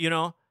 Right. You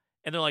know,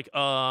 and they're like,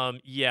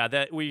 yeah,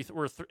 that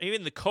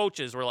even the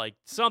coaches were like,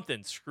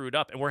 something screwed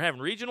up, and we're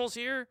having regionals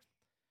here,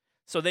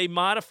 so they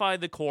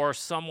modified the course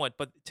somewhat,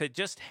 but to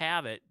just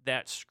have it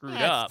that screwed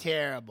up, That's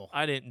terrible.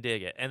 I didn't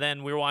dig it. And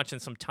then we were watching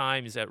some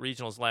times at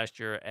regionals last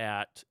year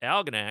at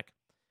Algonac,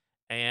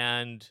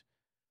 and.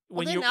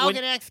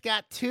 Algonac's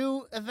got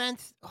 2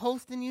 events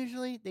hosting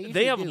usually.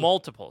 They have do.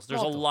 multiples. There's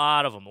a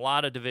lot of them, a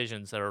lot of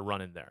divisions that are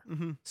running there.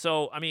 Mm-hmm.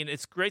 So, I mean,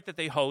 it's great that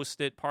they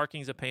host it.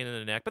 Parking's a pain in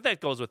the neck, but that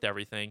goes with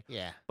everything.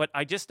 Yeah. But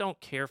I just don't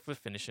care for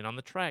finishing on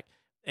the track.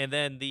 And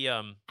then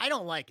I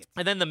don't like it.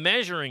 And then the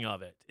measuring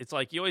of it. It's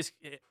like you always,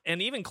 and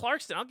even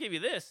Clarkston, I'll give you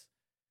this.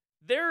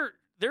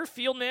 Their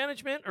field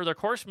management or their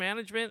course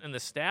management and the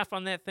staff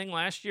on that thing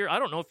last year, I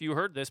don't know if you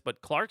heard this,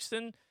 but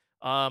Clarkston,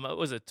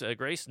 was it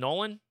Grace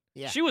Nolan?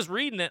 Yeah. She was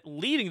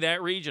leading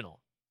that regional.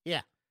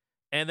 Yeah.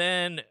 And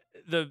then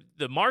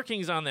the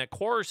markings on that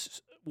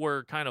course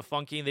were kind of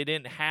funky. They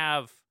didn't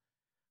have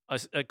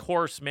a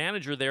course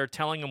manager there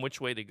telling them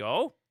which way to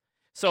go.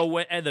 So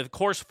and the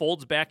course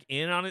folds back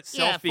in on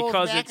itself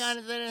because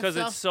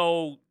it's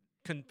so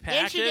compacted.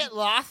 Didn't she get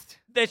lost?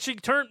 That she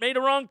made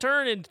a wrong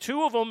turn, and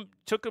 2 of them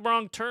took a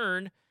wrong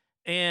turn.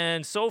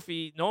 And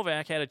Sophie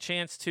Novak had a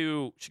chance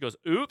to. She goes,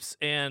 "Oops!"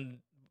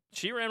 and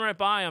she ran right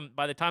by him.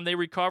 By the time they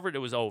recovered, it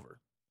was over.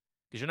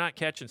 Because you're not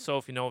catching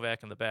Sophie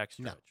Novak in the backstretch.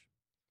 No.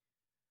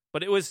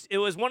 But it was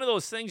one of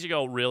those things you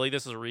go, really,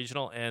 this is a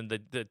regional, and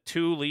the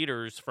 2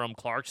 leaders from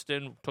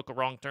Clarkston took a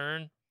wrong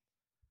turn.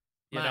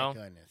 My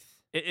goodness.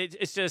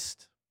 It's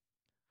just,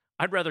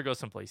 I'd rather go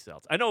someplace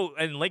else. I know,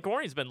 and Lake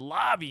Orion's been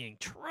lobbying,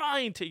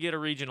 trying to get a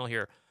regional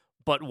here.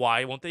 But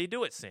why won't they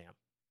do it, Sam?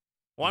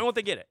 Why won't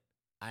they get it?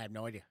 I have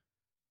no idea.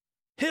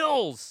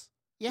 Hills.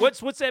 Yeah.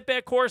 What's that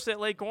back course at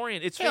Lake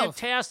Orion? It's Hills.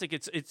 fantastic.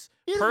 It's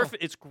Beautiful.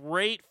 perfect. It's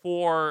great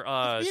for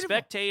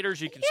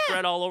spectators. You can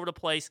spread all over the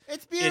place.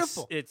 It's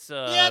beautiful. It's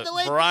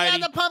variety.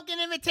 The Pumpkin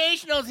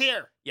Invitational's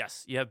here.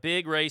 Yes, you have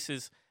big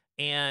races,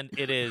 and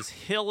it is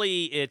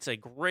hilly. It's a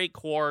great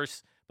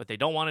course, but they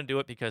don't want to do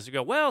it because you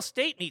go, well,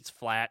 state meets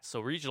flat, so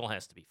regional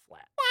has to be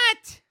flat.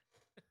 What?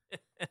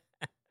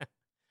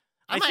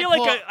 I feel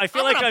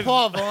like I'm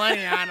pull a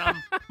Valenti on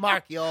him,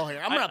 Mark Yole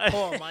here. I'm gonna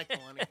pull a Mike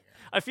Valenti here.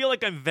 I feel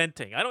like I'm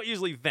venting. I don't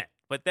usually vent,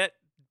 but that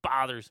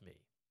bothers me.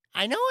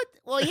 I know it.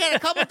 Well, you had a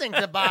couple things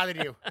that bothered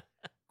you. Of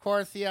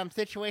course, the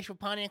situation with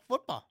Pontiac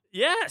football.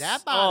 Yes.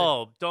 That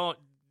bothered.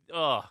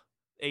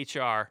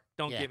 HR.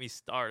 Don't get me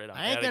started on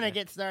that. I ain't gonna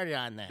get started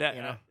on that.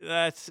 You know?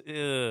 That's.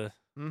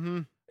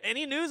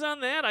 Any news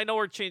on that? I know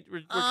we're kind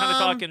of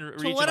talking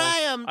regional.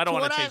 I don't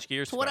want to change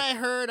gears. To what I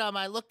heard,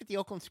 I looked at the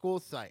Oakland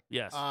Schools site.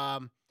 Yes.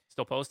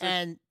 Still posted?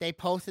 And they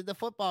posted the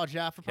football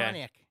job for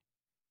Pontiac.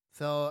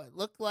 So it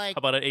looked like. How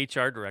about an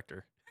HR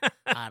director?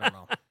 I don't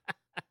know.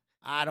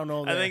 I don't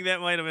know. There. I think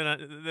that might have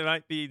been. That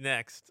might be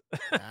next.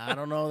 I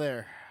don't know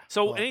there.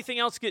 So anything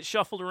else get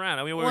shuffled around?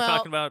 I mean, we were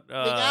talking about. We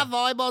got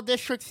volleyball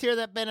districts here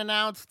that've been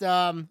announced.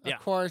 Of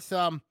course,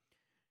 the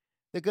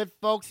good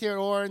folks here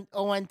at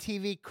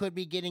ONTV could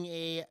be getting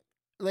a.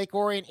 Lake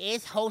Orion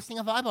is hosting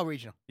a volleyball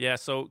regional. Yeah,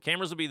 so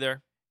cameras will be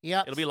there.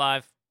 Yep. It'll be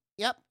live.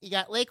 Yep. You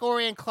got Lake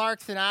Orion,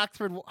 Clarkson,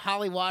 Oxford,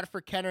 Holly,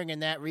 Waterford, Kettering in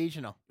that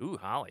regional. Ooh,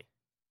 Holly.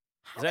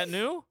 Is that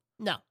new?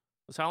 No.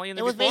 Was Holly in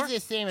there before? It was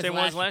basically the same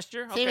as last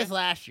year? Same as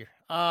last year.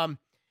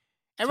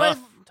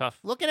 Tough.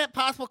 Looking at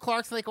possible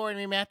Clarkson Lake Orion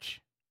rematch.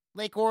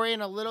 Lake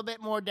Orion a little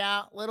bit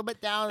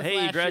down.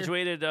 Hey, you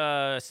graduated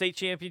state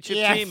championship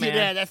team, man.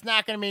 Yes, did. That's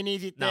not going to be an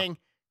easy thing.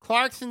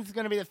 Clarkson's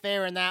going to be the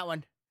favorite in that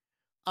one.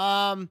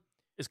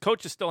 His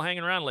coach is still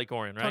hanging around Lake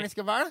Orion, right? Tony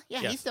Scavara?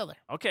 Yeah, yes. He's still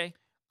there. Okay.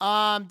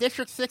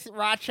 District 6 at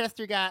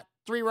Rochester got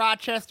 3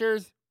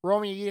 Rochesters,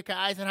 Romeo, Utica,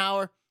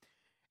 Eisenhower.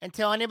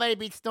 Until anybody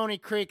beats Stony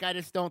Creek, I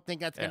just don't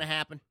think that's going to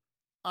happen.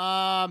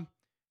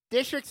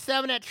 District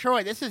 7 at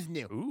Troy. This is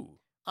new. Ooh.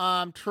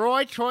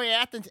 Troy,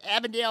 Athens,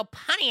 Avondale,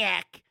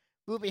 Pontiac,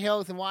 Blueby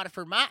Hills, and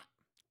Waterford Mott.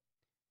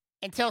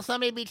 Until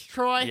somebody beats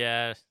Troy.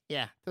 Yes.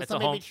 Yeah. That's a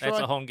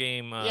home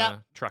game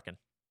trucking.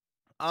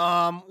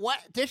 What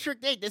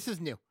District 8? This is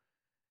new.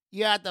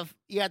 You had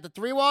the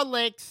 3 Walled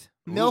Lakes,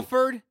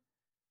 Milford,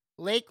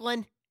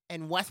 Lakeland,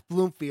 and West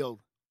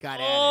Bloomfield got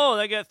added. Oh,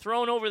 they got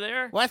thrown over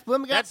there? West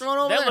Bloomfield got thrown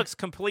over there. That looks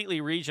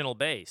completely regional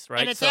based,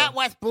 right? And it's at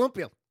West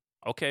Bloomfield.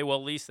 Okay, well,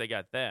 at least they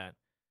got that.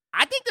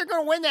 I think they're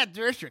going to win that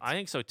district. I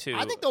think so, too.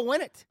 I think they'll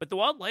win it. But the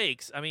Walled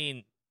Lakes, I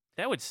mean,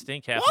 that would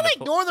stink. Walled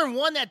Lake Northern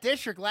won that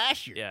district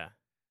last year. Yeah.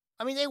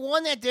 I mean, they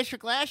won that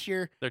district last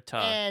year. They're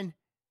tough. And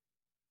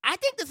I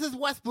think this is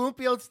West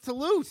Bloomfield's to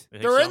lose. You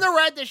think They're so? in the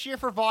red this year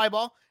for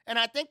volleyball, and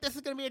I think this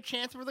is going to be a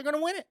chance where they're going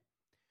to win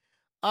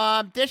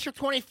it. District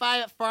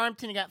 25 at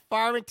Farmington. You got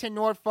Farmington,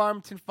 North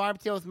Farmington,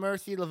 Farmington Hills,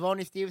 Mercy,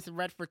 Livonia, Stevenson,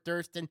 Redford,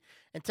 Thurston.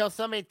 Until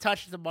somebody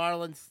touches the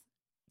Marlins.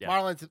 Yeah.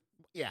 Marlins,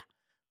 yeah.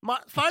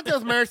 Farmington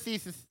Hills,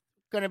 Mercy's is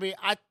going to be,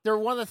 they're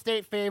one of the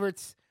state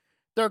favorites.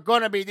 They're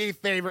going to be the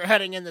favorite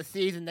heading in the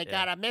season. They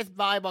got a Miss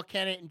Volleyball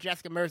candidate in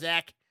Jessica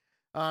Merzak.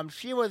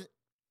 She was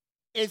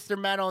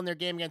instrumental in their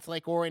game against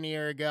Lake Orion a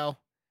year ago.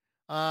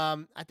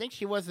 I think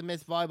she was the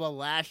Miss Volleyball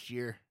last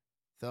year.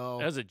 So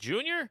As a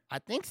junior? I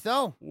think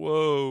so.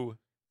 Whoa.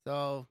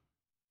 So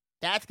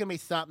that's going to be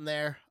something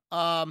there.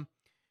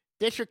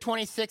 District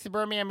 26 of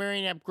Birmingham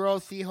Marion at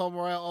Grove, Seaholm,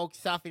 Royal Oak,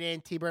 Southfield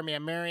A&T,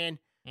 Birmingham Marion.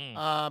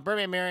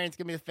 Birmingham Marion's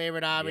going to be the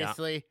favorite,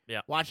 obviously.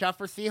 Yeah. Watch out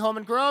for Seaholm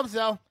and Groves,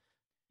 though.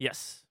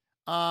 Yes.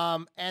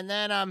 And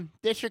then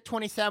District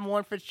 27,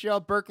 Warren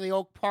Fitzgerald, Berkeley,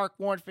 Oak Park,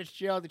 Warren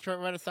Fitzgerald, Detroit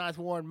Renaissance,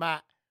 Warren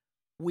Mott.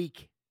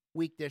 Weak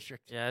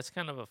district. Yeah, it's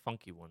kind of a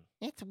funky one.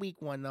 It's a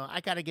weak one, though.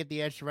 I got to give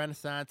the edge to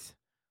Renaissance.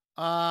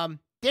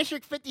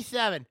 District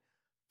 57,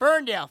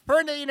 Ferndale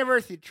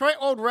University, Detroit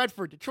Old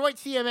Redford, Detroit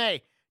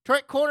CMA,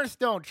 Detroit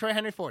Cornerstone, Detroit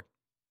Henry Ford.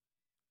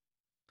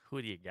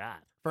 Who do you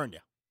got?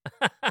 Ferndale.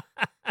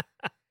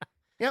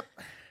 Yep.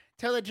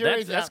 Tell the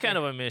jury's That's out kind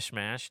there. of a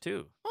mishmash,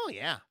 too. Oh,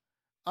 yeah.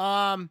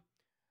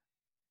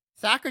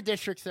 Soccer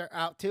districts are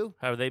out, too.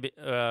 Have they been,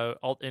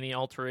 any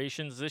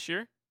alterations this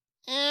year?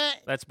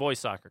 That's boys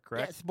soccer, Yeah,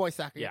 correct? it's boys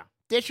soccer. Yeah.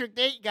 District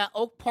 8, you got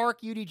Oak Park,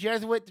 UD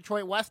Jesuit,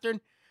 Detroit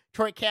Western,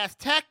 Detroit Cass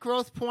Tech,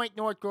 Grosse Pointe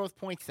North, Grosse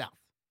Pointe South.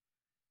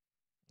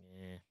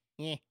 Yeah.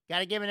 Yeah, got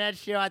to give an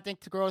edge here, I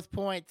think, to Grosse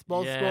Pointe. It's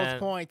both Grosse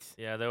Pointes.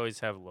 Yeah, they always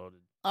have loaded.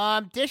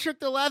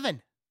 District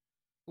 11,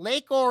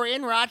 Lake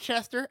Orion,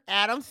 Rochester,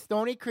 Adams,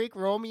 Stony Creek,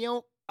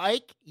 Romeo,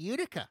 Ike,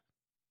 Utica.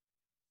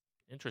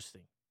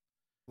 Interesting.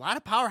 A lot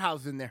of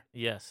powerhouses in there.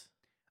 Yes.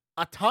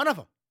 A ton of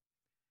them.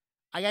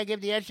 I got to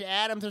give the edge to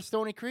Adams or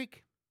Stony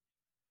Creek.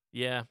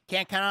 Yeah.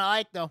 Can't count out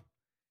Ike, though.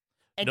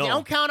 And No.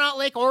 don't count out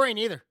Lake Orion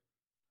either.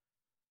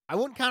 I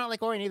wouldn't count out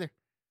Lake Orion either.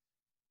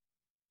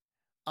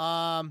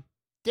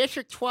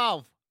 District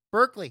 12,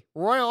 Berkeley,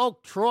 Royal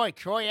Oak,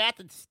 Troy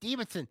Athens,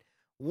 Stevenson,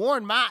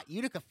 Warren Mott,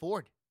 Utica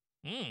Ford.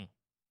 This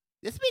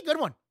This would be a good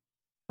one.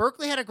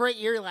 Berkeley had a great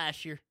year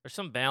last year. There's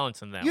some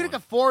balance in that Utica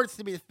one. Ford's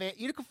to be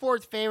Utica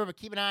Ford's favorite, but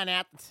keep an eye on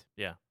Athens.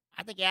 Yeah.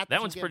 I think Athens.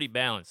 That one's pretty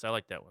balanced. I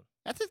like that one.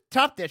 That's a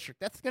tough district.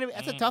 That's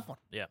a tough one.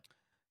 Yeah.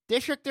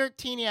 District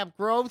 13, you have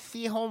Grove,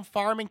 Seaholm,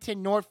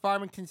 Farmington, North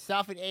Farmington,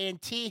 Southfield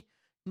A&T,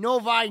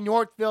 Novi,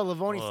 Northville,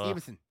 Livonia,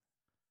 Stevenson.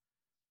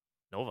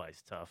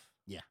 Novi's tough.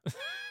 Yeah.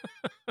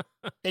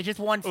 They just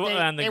won state. Well,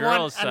 on the they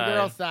girls' won on the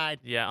girls' side.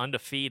 Yeah,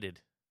 undefeated.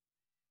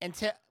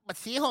 But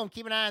Seaholm,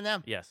 keep an eye on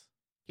them. Yes.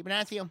 Keep an eye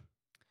on Seaholm.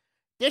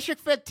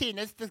 District 15.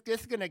 This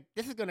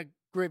is gonna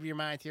grip your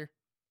minds here.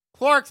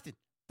 Clarkston,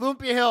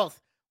 Bloomfield Hills,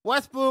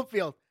 West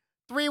Bloomfield,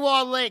 Three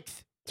Wall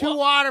Lakes, two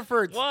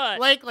Waterfords,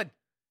 Lakeland.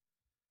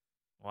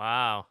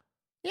 Wow.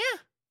 Yeah,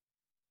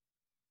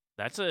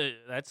 That's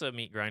a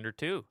meat grinder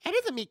too. that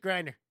is a meat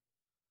grinder.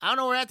 I don't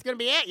know where that's gonna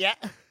be at yet.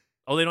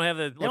 Oh, they don't have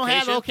the They don't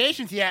have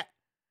locations yet.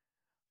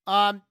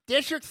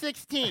 District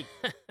 16.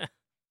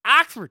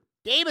 Oxford,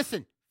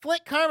 Davison,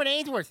 Flint, Carmen,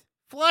 Ainsworth,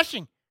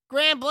 Flushing,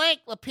 Grand Blanc,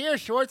 Lapeer,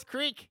 Shorts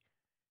Creek.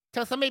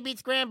 Till somebody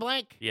beats Grand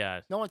Blanc.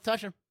 Yeah. No one's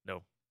touching.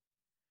 No.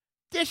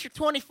 District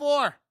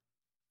 24.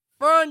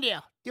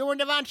 Ferndale, Dillon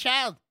Devon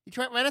Child,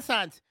 Detroit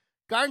Renaissance,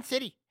 Garden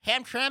City,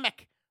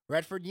 Hamtramck,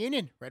 Redford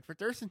Union, Redford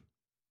Thurston.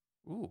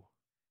 Ooh.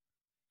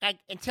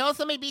 Until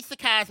somebody beats the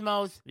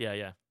Cosmos,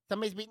 Yeah. no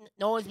one's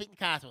beating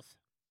the Cosmos.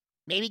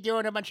 Maybe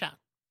Dillon Devon Child.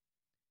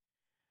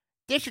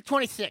 District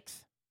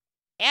 26.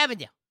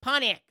 Avondale,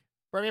 Pontiac,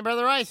 Birmingham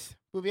Brother Rice,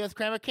 Blue Hills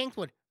Cranmer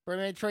Kingswood,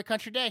 Birmingham Detroit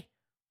Country Day,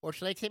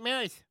 Orchard Lake St.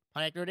 Mary's,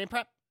 Pontiac Notre Dame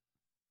Prep.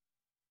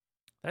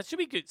 That should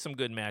be good, some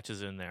good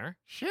matches in there.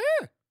 Sure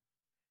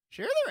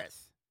there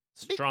is.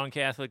 Strong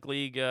Catholic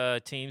League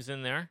teams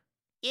in there.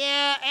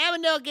 Yeah,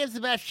 Avondale gives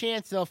the best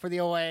chance, though, for the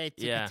OAA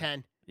to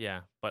contend.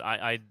 Yeah, but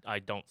I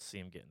don't see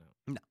him getting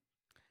out.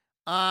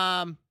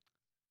 No.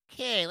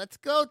 Okay, let's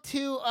go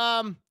to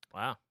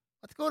Wow.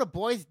 let's go to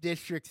boys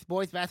districts,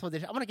 boys basketball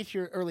district. I want to get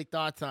your early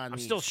thoughts on I'm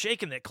these. still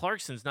shaking that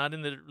Clarkson's not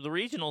in the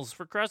regionals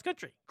for cross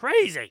country.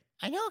 Crazy.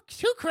 I know, it's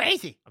too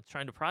crazy. I'm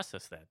trying to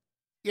process that.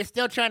 You're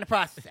still trying to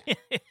process that.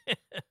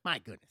 My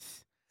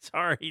goodness.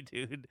 Sorry,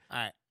 dude. All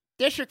right.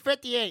 District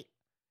 58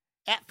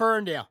 at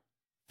Ferndale,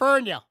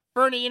 Ferndale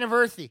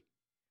University,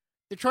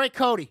 Detroit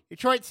Cody,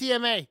 Detroit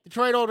CMA,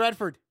 Detroit Old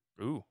Redford.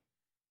 Ooh.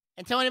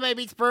 Until anybody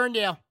beats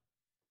Ferndale.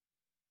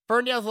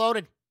 Ferndale's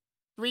loaded.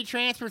 3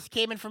 transfers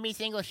came in from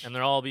East English. And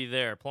they'll all be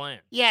there playing.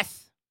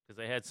 Yes. Because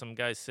they had some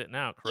guys sitting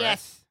out, correct?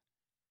 Yes.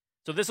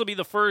 So this will be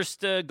the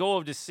first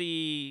go to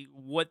see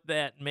what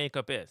that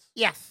makeup is.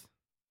 Yes.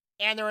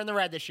 And they're in the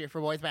red this year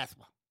for boys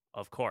basketball.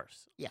 Of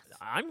course. Yes.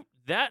 I'm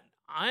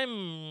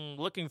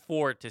looking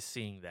forward to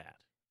seeing that.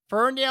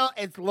 Ferndale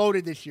is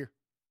loaded this year.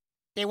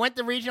 They went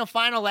to regional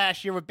final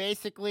last year with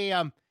basically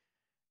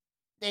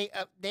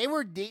they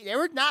were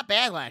not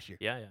bad last year.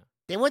 Yeah.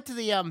 They went to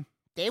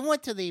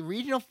the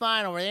regional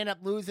final where they ended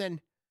up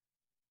losing.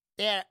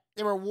 They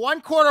were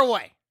one quarter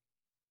away.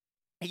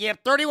 They gave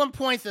 31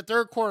 points the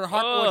third quarter.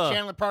 Hartford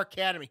Chandler Park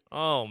Academy.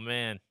 Oh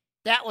man,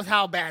 that was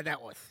how bad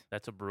that was.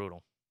 That's a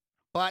brutal.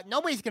 But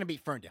nobody's gonna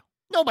beat Ferndale.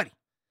 Nobody.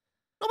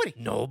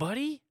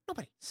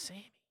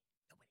 Sammy.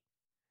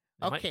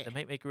 Okay. They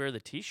might make you wear the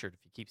T-shirt if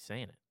you keep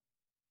saying it.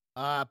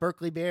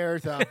 Berkeley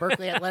Bears,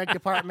 Berkeley Athletic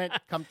Department,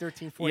 come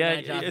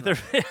 1349.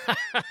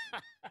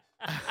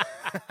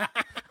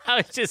 I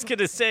was just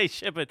gonna say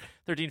ship it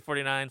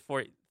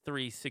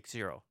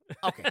 1349-4360.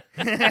 Okay.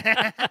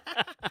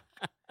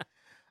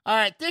 All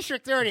right,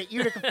 District 30 at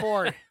Utica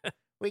Ford.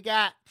 We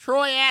got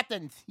Troy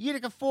Athens,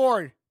 Utica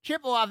Ford,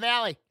 Chippewa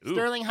Valley, Ooh.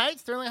 Sterling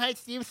Heights,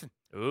 Stevenson.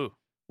 Ooh.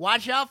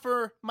 Watch out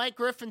for Mike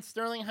Griffin's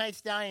Sterling Heights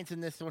Stallions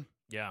in this one.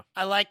 Yeah.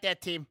 I like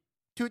that team.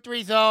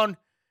 2-3 zone.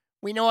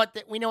 We know what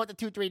the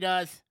 2-3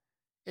 does.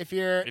 If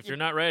you're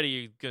not ready,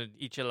 you're gonna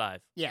eat you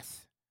alive.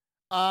 Yes.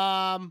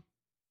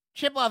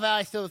 Chippewa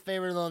Valley still the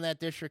favorite though in that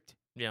district.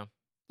 Yeah.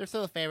 They're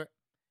still the favorite.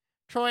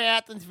 Troy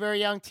Athens,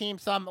 very young team.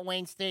 Saw them at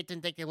Wayne State.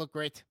 Didn't think they looked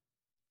great.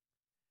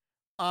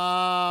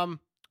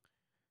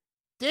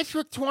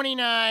 District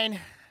 29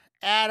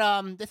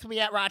 at this will be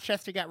at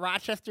Rochester. Got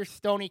Rochester,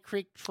 Stony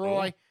Creek,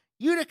 Troy,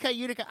 Utica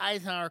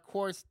Eisenhower. Of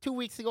course, 2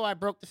 weeks ago I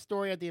broke the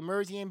story of the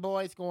Emersian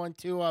boys going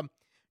to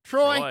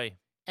Troy,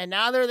 and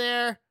now they're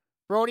there.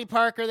 Brody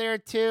Parker there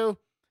too.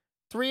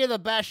 3 of the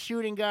best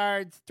shooting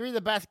guards, 3 of the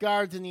best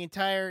guards in the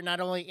entire, not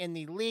only in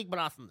the league but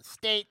also in the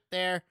state.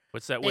 There,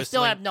 what's that? They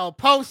still have no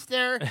post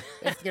there.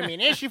 It's going to be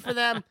an issue for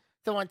them.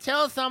 So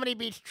until somebody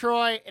beats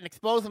Troy and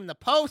exposes them to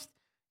post,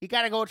 you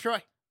got to go with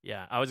Troy.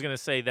 Yeah, I was going to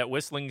say that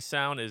whistling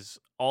sound is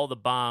all the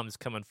bombs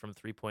coming from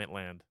 3-point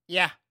land.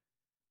 Yeah.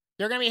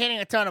 They're going to be hitting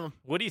a ton of them.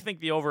 What do you think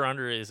the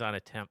over-under is on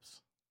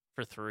attempts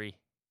for 3?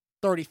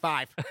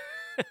 35.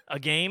 A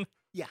game?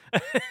 Yeah.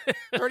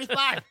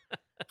 35.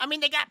 I mean,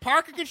 they got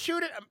Parker can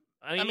shoot it.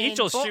 I mean each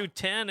will shoot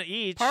 10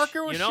 each.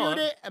 Parker will shoot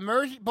it.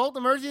 Both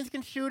Emersians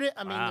can shoot it.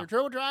 I mean, they're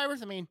dribble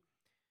drivers. I mean,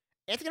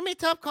 it's going to be a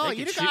tough call.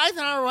 Utica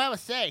Eisenhower will have a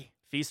say.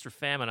 Feast or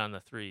famine on the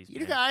threes.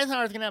 Utica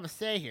Eisenhower is going to have a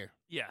say here.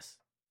 Yes.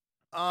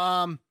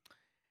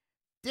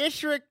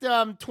 District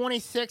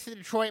 26 of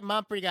Detroit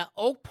Mumford. You got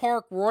Oak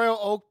Park, Royal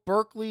Oak,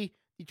 Berkeley,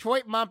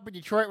 Detroit Mumford,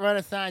 Detroit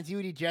Renaissance,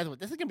 UD Jesuit.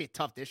 This is going to be a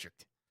tough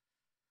district.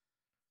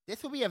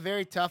 This will be a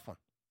very tough one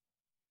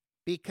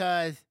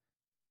because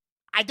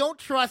I don't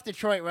trust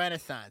Detroit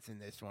Renaissance in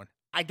this one.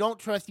 I don't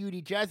trust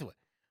UD Jesuit.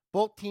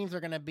 Both teams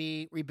are going to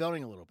be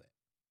rebuilding a little bit.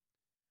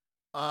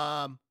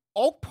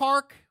 Oak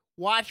Park,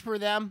 watch for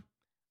them.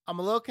 I'm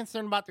a little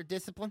concerned about their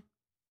discipline.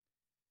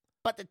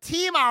 But the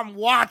team I'm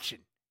watching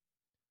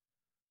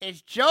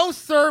is Joe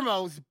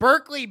Sermo's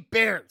Berkeley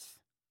Bears.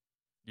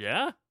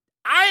 Yeah?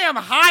 I am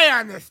high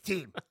on this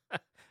team.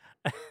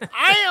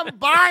 I am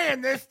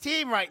buying this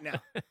team right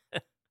now.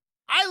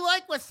 I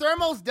like what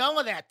Sermo's done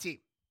with that team.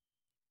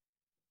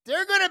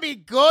 They're going to be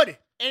good.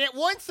 And it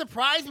wouldn't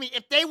surprise me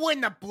if they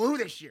win the blue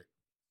this year.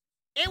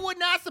 It would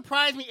not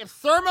surprise me if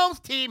Sermo's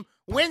team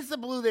wins the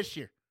blue this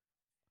year.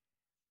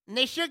 And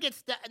they should get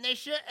and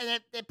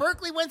if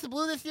Berkeley wins the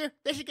blue this year,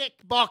 they should get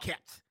ball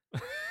caps.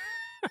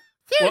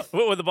 What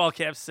would the ball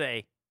caps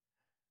say?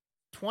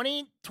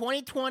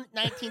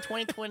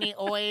 2020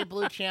 OAA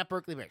Blue Champ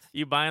Berkeley Bears.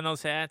 You buying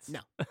those hats?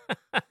 No.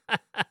 But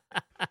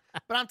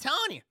I'm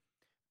telling you.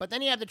 But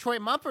then you have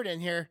Detroit Mumford in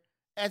here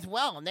as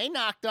well, and they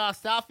knocked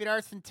off Southfield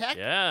Arts and Tech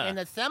in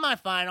the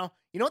semifinal.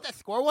 You know what that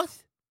score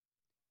was?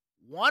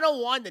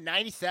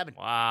 101-97.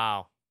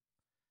 Wow.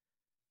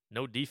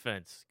 No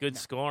defense. Good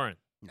scoring.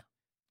 No.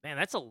 Man,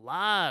 that's a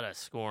lot of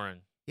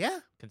scoring. Yeah.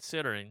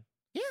 Considering.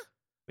 Yeah.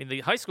 I mean, the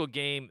high school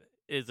game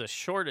is a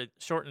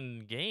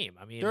shortened game.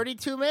 I mean,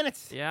 32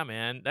 minutes. Yeah,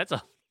 man. That's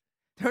a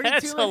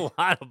minutes. a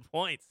lot of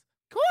points.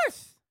 Of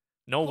course.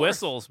 No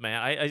whistles,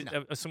 man.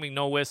 I'm assuming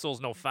no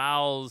whistles, no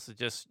fouls,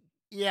 just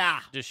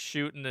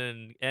shooting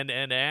and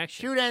end-to-end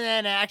action. Shoot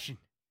end-to-end action.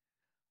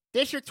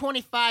 District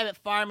 25 at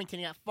Farmington.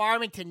 You got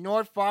Farmington,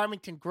 North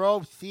Farmington,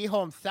 Grove,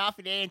 Seaholm,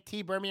 Southfield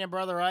A&T, Birmingham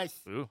Brother Rice.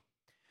 Ooh.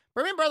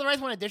 Birmingham Brother Rice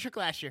won a district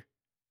last year.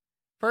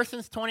 First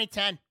since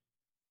 2010.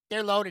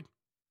 They're loaded.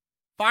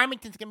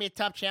 Farmington's going to be a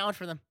tough challenge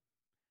for them.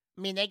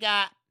 I mean,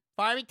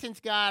 Farmington's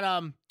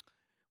got,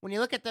 when you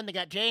look at them, they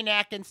got Jay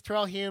Atkins,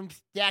 Terrell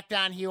Humes, Dak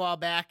Donahue all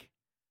back.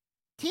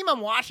 Team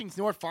I'm watching is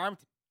North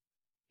Farmington.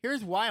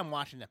 Here's why I'm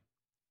watching them.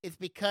 It's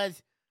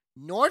because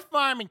North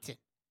Farmington,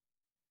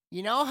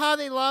 you know how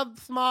they love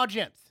small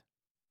gyms.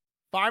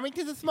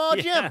 Farmington's a small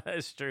gym. Yeah,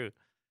 that's true.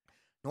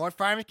 North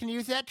Farmington can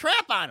use that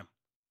trap on them.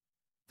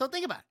 So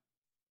think about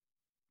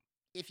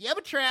it. If you have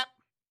a trap,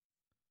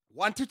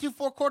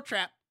 1-2-2-4 court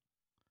trap.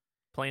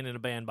 Playing in a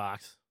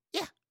bandbox.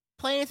 Yeah,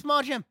 playing in a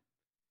small gym.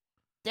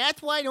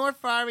 That's why North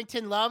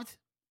Farmington loves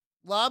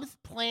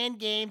playing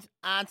games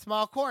on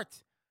small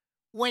courts.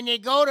 When they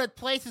go to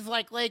places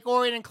like Lake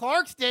Orion and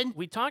Clarkston,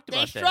 we talked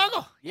about they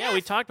struggle. Yeah,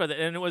 we talked about that.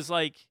 And it was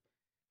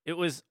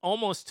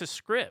almost to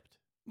script.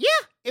 Yeah,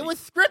 it was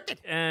scripted.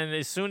 And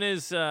as soon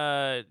as you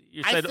I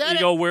said, said you it.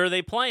 go, where are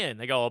they playing?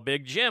 They go, a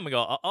big gym. We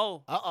go,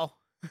 uh-oh. Uh-oh.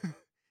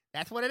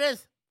 That's what it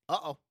is.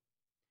 Uh-oh.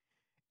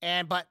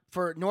 But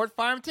for North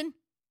Farmington,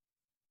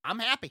 I'm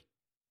happy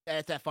that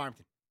it's at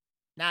Farmington.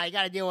 Now you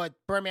got to deal with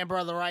Birdman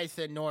Brother Rice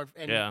and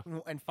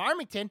and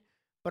Farmington,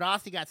 but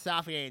also you got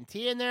South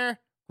A&T in there.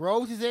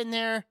 Groves is in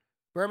there.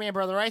 Birdman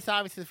Brother Rice,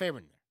 obviously the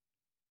favorite in there.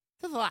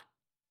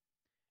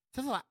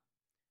 Says a lot.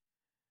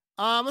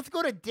 Let's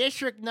go to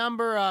district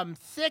number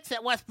 6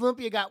 at West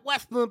Bloomfield. You got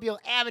West Bloomfield,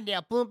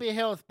 Avondale, Bloomfield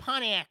Hills,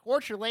 Pontiac,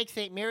 Orchard Lake,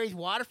 St. Mary's,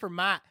 Waterford,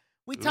 Mott.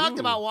 We talked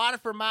about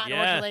Waterford, Mott, and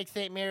Orchard Lake,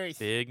 St. Mary's.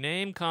 Big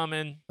name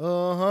coming.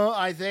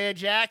 Isaiah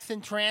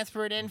Jackson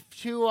transferred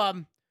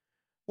into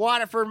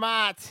Waterford,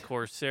 Mott.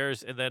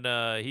 Corsairs, and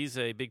then he's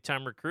a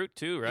big-time recruit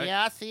too, right?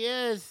 Yes, he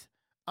is.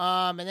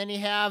 And then you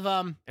have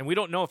and we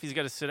don't know if he's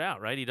got to sit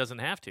out, right? He doesn't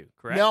have to,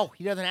 correct? No,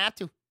 he doesn't have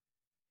to.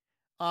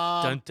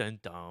 Dun, dun,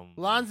 dun.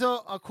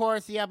 Lonzo, of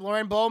course, you have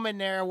Lauren Bowman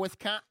there,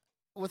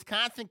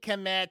 Wisconsin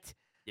commit.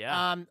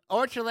 Yeah.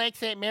 Orchard Lake,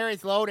 St.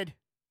 Mary's loaded.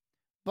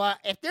 But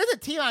if there's a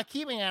team I'm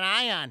keeping an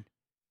eye on,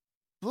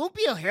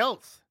 Bloomfield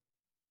Hills.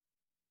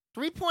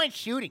 3-point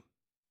shooting.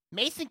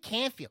 Mason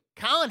Canfield.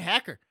 Colin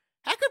Hecker.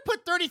 Hecker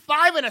put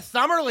 35 in a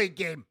summer league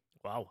game.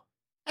 Wow.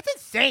 That's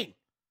insane.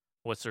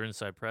 What's their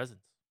inside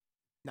presence?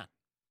 None.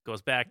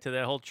 Goes back to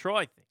that whole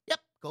Troy thing. Yep.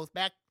 Goes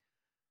back.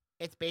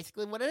 It's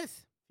basically what it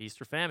is.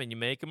 Feast or famine. You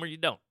make them or you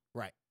don't.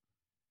 Right.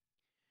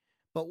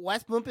 But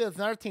West Bloomfield is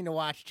another team to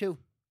watch, too.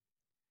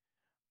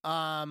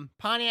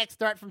 Pontiac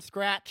start from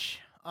scratch.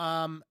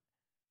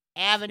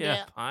 Avondale.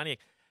 Yeah, Pontiac.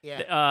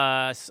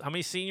 Yeah. How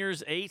many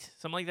seniors? 8?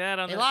 Something like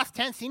that? They lost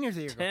 10 seniors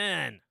a year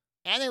 10. ago.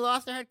 And they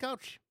lost their head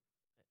coach.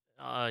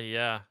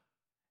 Yeah.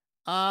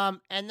 And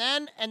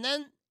then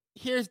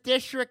here's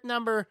district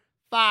number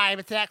 5.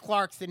 It's at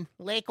Clarkston.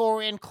 Lake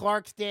Orion,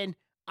 Clarkston,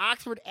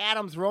 Oxford,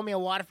 Adams, Romeo,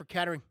 Waterford,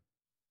 Kettering.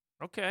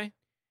 Okay.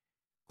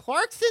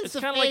 Clarkson's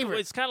the favorite.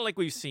 It's kind of like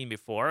we've seen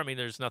before. I mean,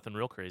 there's nothing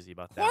real crazy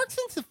about that.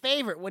 Clarkson's the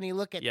favorite when you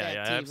look at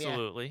that team.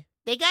 Absolutely. Yeah.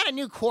 They got a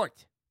new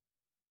court.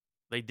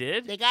 They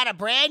did? They got a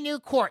brand new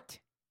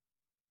court.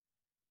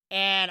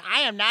 And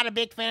I am not a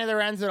big fan of their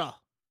ends at all.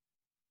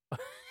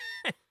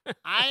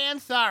 I am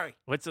sorry.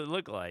 What's it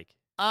look like?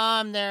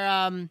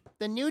 The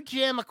new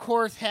gym, of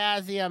course,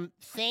 has the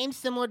same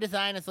similar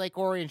design as Lake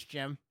Orion's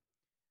gym.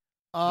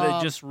 They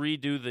just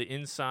redo the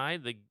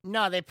inside?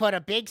 No, they put a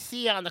big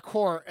C on the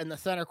court in the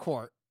center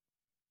court.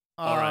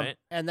 All right.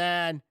 And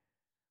then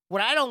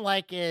what I don't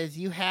like is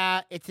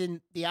it's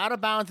in the out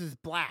of bounds is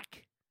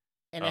black.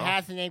 And it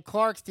has the name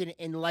Clarkston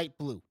in light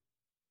blue.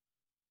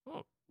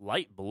 Oh,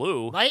 light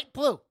blue? Light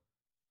blue.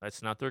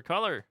 That's not their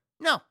color.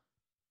 No,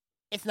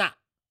 it's not.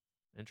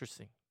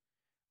 Interesting.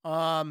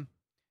 I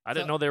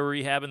didn't know they were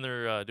rehabbing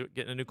their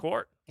getting a new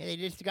court. Yeah, they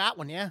just got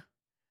one, yeah.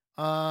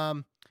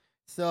 I'm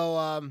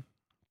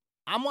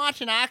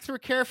watching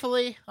Oxford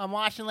carefully. I'm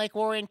watching Lake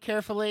Orion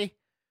carefully.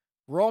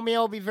 Romeo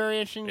will be very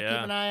interesting to keep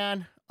an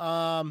eye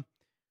on.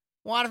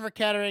 Waterford,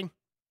 Kettering.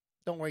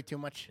 Don't worry too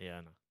much.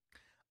 Yeah, no.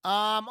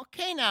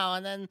 Okay now,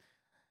 and then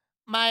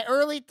my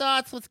early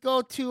thoughts, let's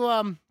go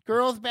to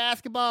girls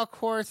basketball. Of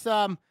course,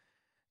 I'm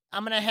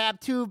going to have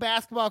 2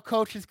 basketball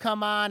coaches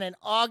come on in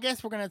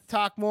August. We're going to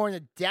talk more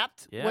in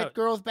depth with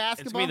girls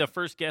basketball. It's going to be the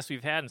first guest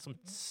we've had in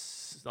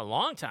a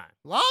long time.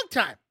 Long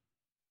time.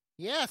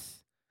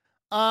 Yes.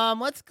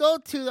 Let's go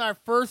to our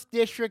first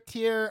district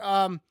here.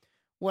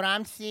 What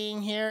I'm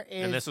seeing here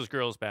is... And this is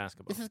girls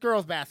basketball. This is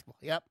girls basketball,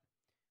 yep.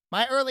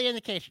 My early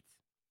indications.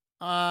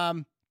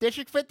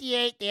 District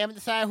 58, they haven't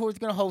decided who's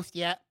going to host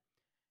yet.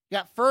 You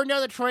got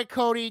Ferndale, Detroit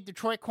Cody,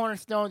 Detroit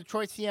Cornerstone,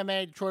 Detroit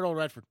CMA, Detroit Old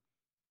Redford.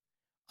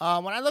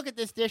 When I look at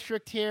this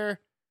district here,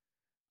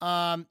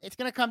 it's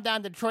going to come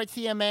down to Detroit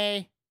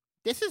CMA.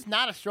 This is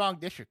not a strong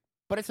district,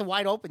 but it's a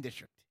wide open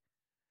district.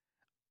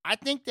 I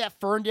think that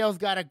Ferndale's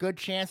got a good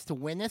chance to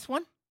win this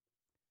one.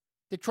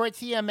 Detroit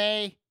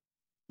CMA,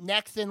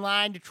 next in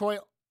line, Detroit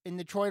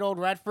Old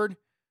Redford,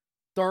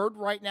 third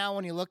right now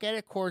when you look at it.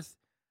 Of course,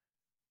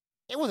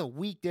 it was a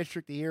weak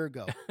district a year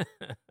ago.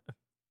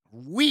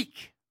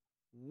 Weak.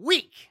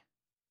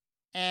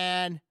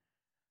 And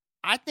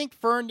I think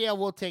Ferndale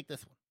will take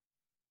this one.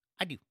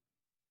 I do.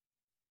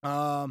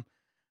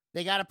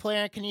 They got a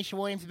player, Kenesha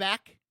Williams,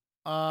 back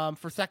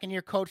for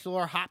second-year coach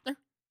Laura Hopner.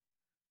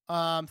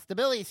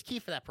 Stability is key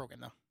for that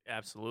program, though.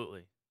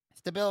 Absolutely.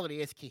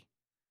 Stability is key.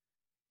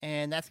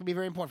 And that's going to be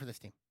very important for this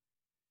team.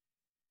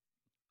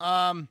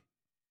 And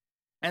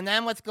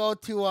then let's go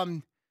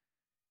to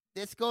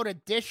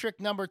district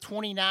number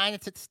 29.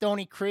 It's at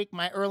Stony Creek,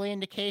 my early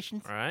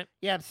indications. All right.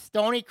 You have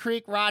Stony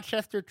Creek,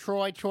 Rochester,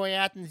 Troy,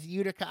 Athens,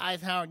 Utica,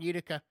 Eisenhower, and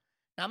Utica.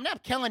 Now, I'm going to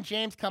have Kellen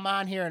James come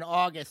on here in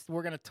August.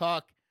 We're going to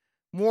talk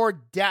more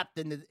depth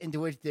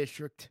into his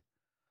district.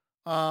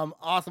 Also,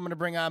 I'm going to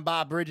bring on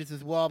Bob Bridges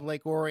as well,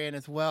 Lake Orion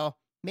as well.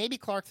 Maybe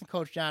Clarkson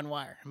coach John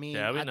Wire. I mean,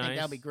 I think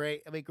that'll be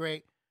great. It'll be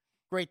great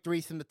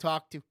threesome to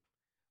talk to.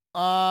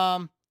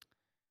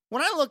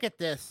 When I look at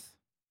this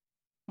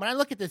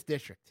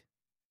district,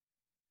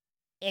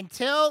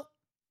 until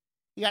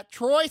You got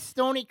Troy,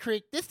 Stony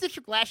Creek. This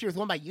district last year was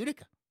won by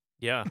Utica.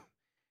 Yeah.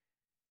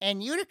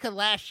 And Utica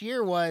last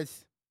year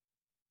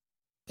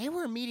they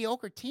were a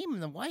mediocre team in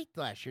the White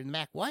last year, in the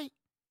MAC White.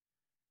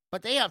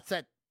 But they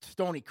upset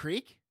Stony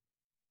Creek.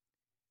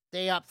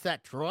 They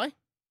upset Troy.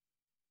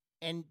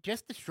 And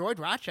just destroyed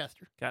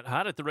Rochester. Got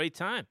hot at the right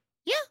time.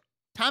 Yeah.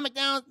 Tom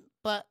McDonald,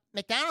 but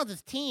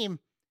McDonald's team,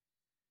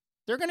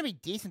 they're going to be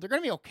decent. They're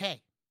going to be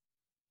okay.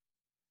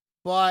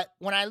 But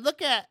when I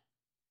look at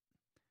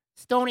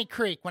Stony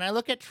Creek, when I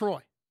look at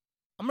Troy,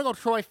 I'm going to go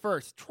Troy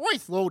first.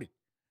 Troy's loaded.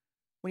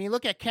 When you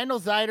look at Kendall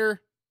Zeider,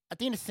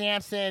 Athena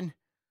Sampson,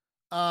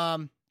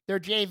 their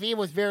JV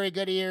was very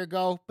good a year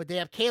ago, but they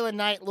have Kayla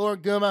Knight, Laura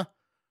Guma,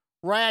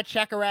 Raya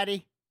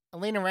Chekaretti,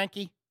 Alina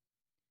Renke.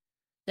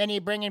 Then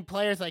you bring in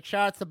players like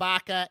Charlotte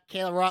Sabaka,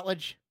 Kayla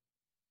Rutledge.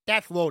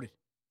 That's loaded.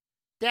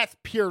 That's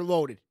pure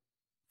loaded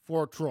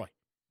for Troy.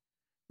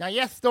 Now,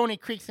 yes, Stony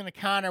Creek's going to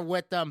counter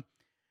with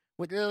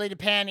Lily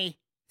DePanny,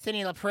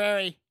 Cindy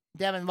LaPrairie,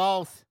 Devin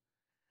Vols.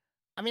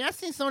 I mean, I've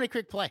seen Stony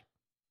Creek play.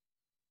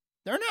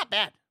 They're not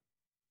bad.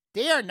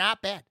 They are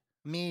not bad.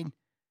 I mean,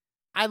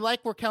 I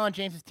like where Kellen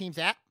James' team's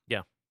at.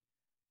 Yeah.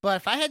 But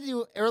if I had to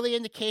do early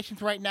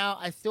indications right now,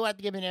 I still have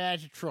to give an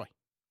advantage to Troy.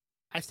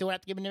 I still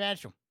have to give an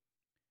advantage to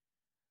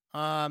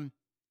them.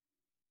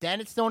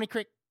 Then it's Stony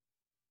Creek.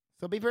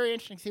 So it'll be very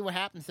interesting to see what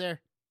happens there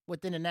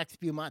within the next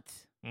few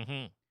months.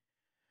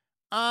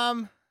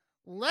 Mm-hmm.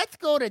 Let's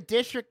go to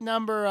district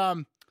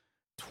number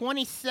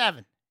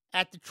 27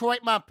 at Detroit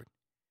Mumford.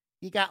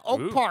 You got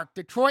Oak Park,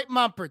 Detroit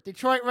Mumford,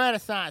 Detroit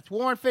Renaissance,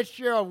 Warren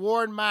Fitzgerald,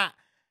 Warren Mott.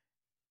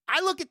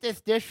 I look at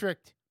this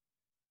district,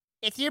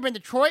 it's either been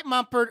Detroit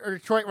Mumford or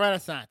Detroit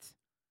Renaissance.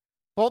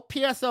 Both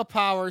PSL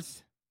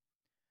powers.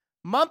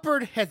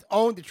 Mumford has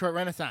owned Detroit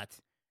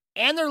Renaissance.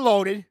 And they're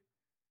loaded.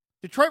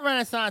 Detroit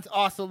Renaissance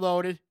also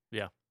loaded.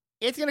 Yeah.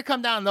 It's going to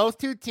come down to those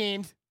two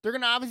teams. They're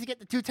going to obviously get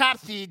the two top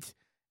seeds.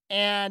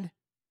 And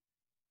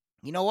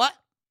you know what?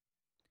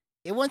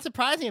 It wouldn't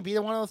surprise me if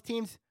either one of those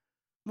teams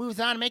moves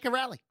on and make a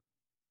rally.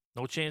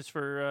 No chance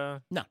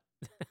for... No.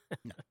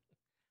 No.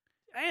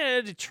 I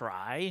had to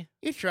try.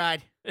 You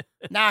tried.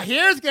 Now,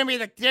 here's going to be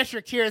the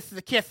district here. This is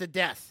the kiss of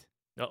death.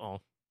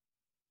 Uh-oh.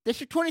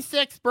 District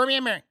 26,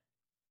 Birmingham Marion.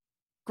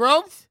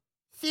 Groves,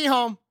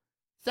 Seaholm,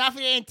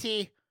 Southfield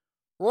A&T,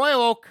 Royal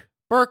Oak,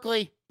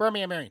 Berkeley,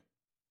 Birmingham Marion.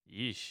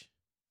 Yeesh.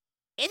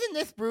 Isn't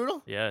this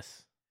brutal?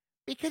 Yes.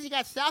 Because you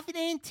got Southfield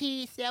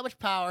A&T, established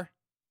power.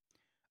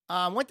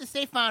 Went to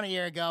state final a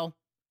year ago.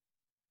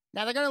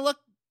 Now they're going to look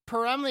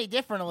perennially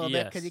different a little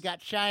bit because you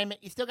got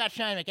you still got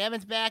Shine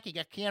McEvans back. You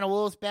got Kiana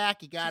Wolves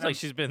back. You got Seems like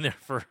she's been there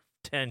for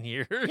 10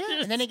 years.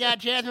 Yeah, and then you got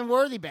Jasmine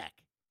Worthy back.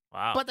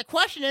 Wow. But the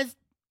question is,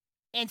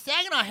 and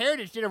Saginaw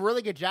Heritage did a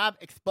really good job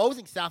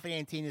exposing Southfield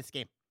A&T in this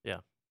game. Yeah.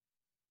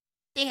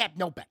 They have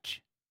no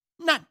bench.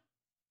 None.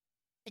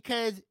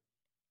 Because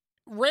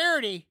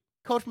Rarity,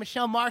 Coach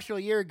Michelle Marshall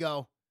a year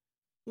ago,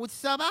 would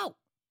sub out.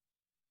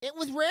 It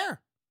was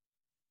rare.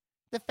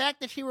 The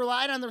fact that she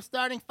relied on their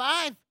starting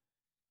five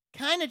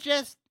kind of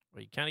just...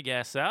 Well, you kind of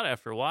gas out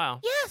after a while.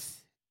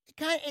 Yes.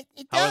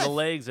 It How does. are the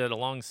legs at a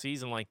long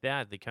season like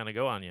that? They kind of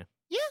go on you.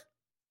 Yeah.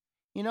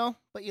 You know,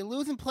 but you're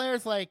losing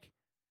players like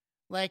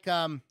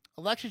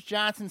Alexis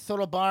Johnson,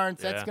 Soto Barnes.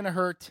 Yeah. That's going to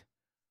hurt.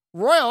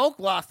 Royal Oak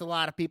lost a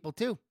lot of people,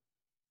 too.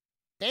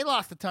 They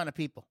lost a ton of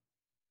people,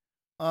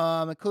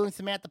 including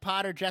Samantha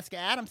Potter, Jessica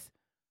Adams.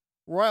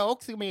 Royal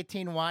Oak's going to be a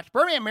team to watch.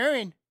 Birmingham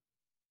Marion,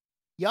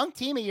 young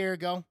team a year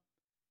ago.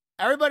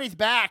 Everybody's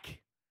back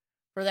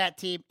for that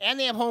team, and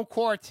they have home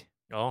court.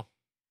 Oh.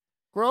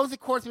 Groves, of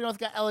course, we know, has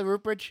got Ellie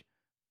Rupert.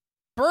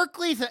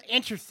 Berkeley's an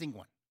interesting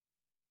one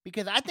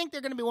because I think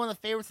they're going to be one of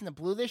the favorites in the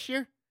blue this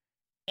year,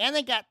 and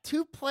they got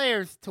two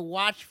players to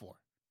watch for.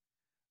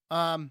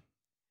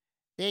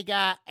 They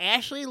got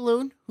Ashley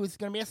Loon, who's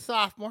going to be a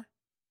sophomore,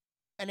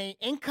 and an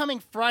incoming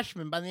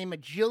freshman by the name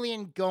of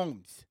Jillian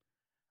Gomes.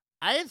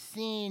 I've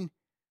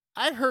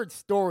heard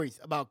stories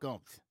about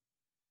Gomes.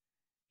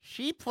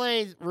 She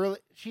plays really.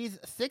 She's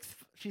a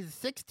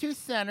 6'2"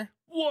 center.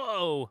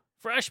 Whoa.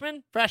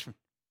 Freshman? Freshman.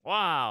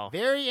 Wow.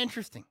 Very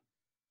interesting.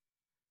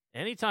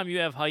 Anytime you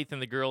have height in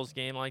the girls'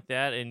 game like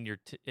that, and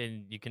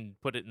and you can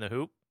put it in the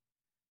hoop,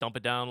 dump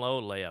it down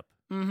low, layup.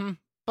 Mm-hmm.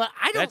 But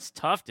That's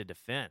tough to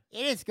defend.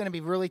 It is going to be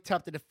really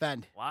tough to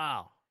defend.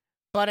 Wow.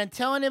 But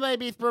until anybody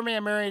beats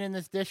Birmingham Marion in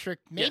this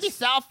district, maybe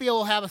Yes. Southfield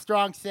will have a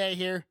strong say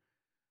here.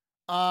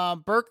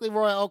 Berkeley,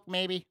 Royal Oak,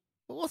 maybe.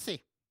 But we'll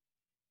see.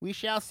 We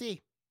shall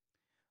see.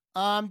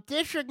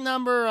 District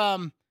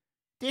number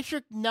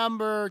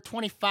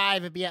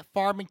 25 would be at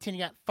Farmington.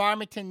 You got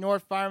Farmington,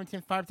 North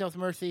Farmington, Farmington,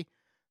 Mercy,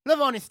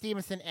 Livonia,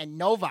 Stevenson, and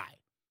Novi.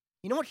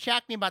 You know what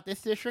shocked me about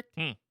this district?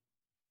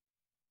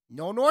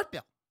 No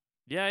Northville.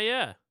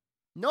 Yeah.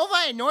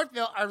 Novi and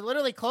Northville are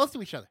literally close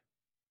to each other.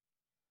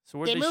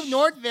 So They moved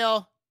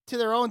Northville to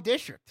their own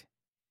district.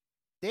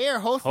 They are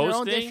hosting their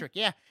own district,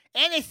 yeah.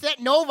 And they sent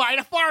Novi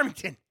to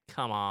Farmington.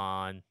 Come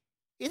on.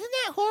 Isn't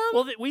that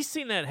horrible? Well, we've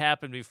seen that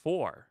happen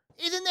before.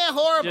 Isn't that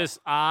horrible? Just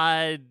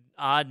odd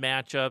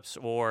matchups,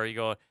 or you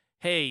go,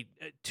 hey,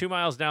 2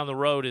 miles down the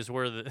road is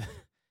where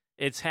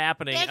it's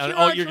happening. That's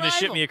your You're going to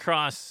ship rival. me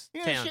across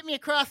You're town. going to ship me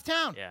across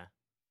town. Yeah.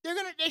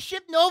 They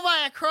ship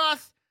Novi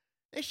across.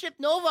 They ship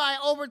Novi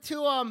over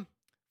to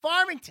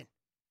Farmington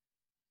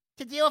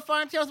to deal with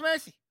Farmington's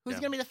Mercy. Who's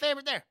going to be the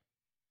favorite there?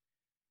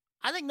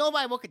 I think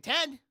Novi will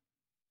contend.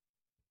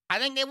 I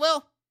think they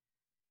will.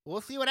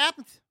 We'll see what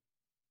happens.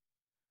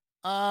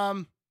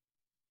 Let's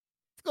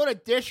go to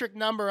district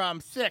number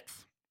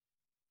 6.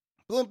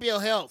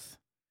 Bloomfield Hills.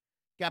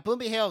 Got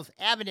Bloomfield Hills,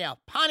 Avondale,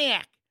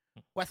 Pontiac,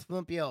 West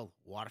Bloomfield,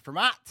 Waterford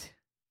Mott.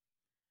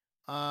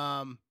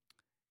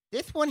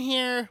 This one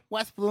here,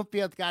 West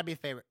Bloomfield's got to be a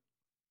favorite.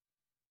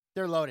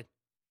 They're loaded.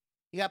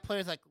 You got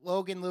players like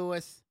Logan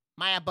Lewis,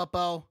 Maya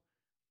Buppo.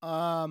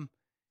 Trying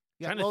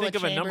to think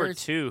of a number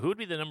 2. Who would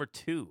be the number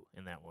 2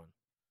 in that one?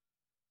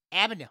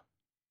 Avondale.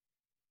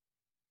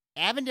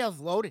 Avondale's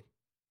loaded.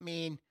 I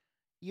mean,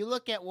 you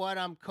look at what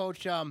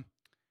Coach.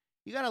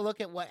 You got to look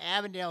at what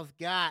Avondale's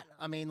got.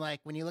 I mean, like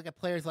when you look at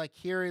players like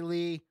Huey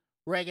Lee,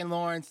 Reagan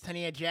Lawrence,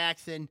 Tania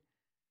Jackson,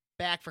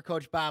 back for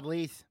Coach Bob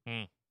Lees.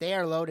 They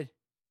are loaded.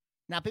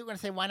 Now people are going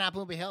to say, why not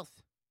Bloomfield Hills?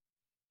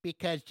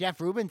 Because Jeff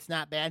Rubin's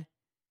not bad.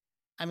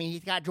 I mean,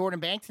 he's got Jordan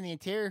Banks in the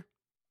interior.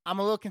 I'm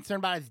a little concerned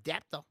about his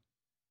depth, though.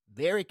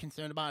 Very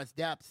concerned about his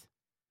depth.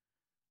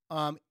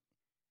 And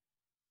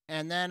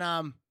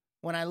then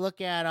when I look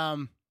at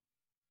and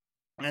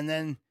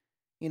then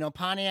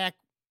Pontiac,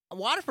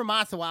 Waterford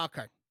Mott's a wild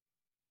card.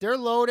 They're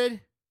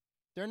loaded.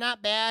 They're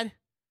not bad.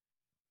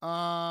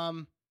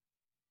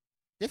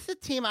 This is a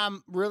team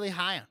I'm really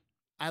high on.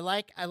 I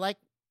like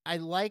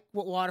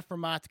what Waterford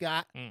Mott's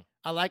got.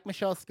 I like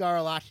Michelle Scar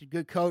a lot. She's a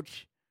good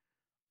coach.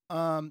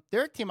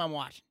 They're a team I'm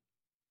watching.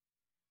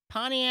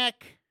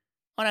 Pontiac.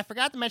 Oh, and I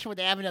forgot to mention with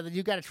Avondale that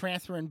you got to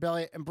transfer in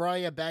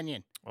Embrolia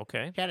Benyon.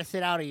 Okay. She had to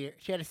sit out a year.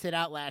 She had to sit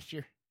out last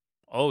year.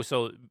 Oh,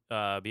 so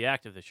be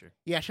active this year.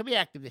 Yeah, she'll be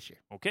active this year.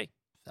 Okay.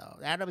 So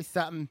that'll be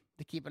something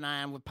to keep an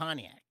eye on with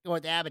Pontiac or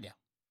with Avondale.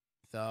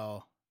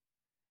 So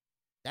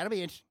that'll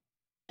be interesting.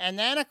 And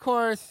then, of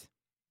course,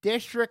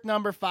 District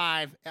number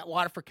 5 at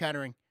Waterford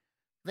Kettering.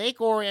 Lake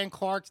Orion,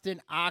 Clarkston,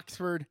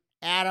 Oxford,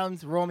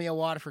 Adams, Romeo,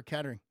 Waterford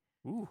Kettering.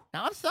 Ooh.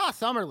 Now, I saw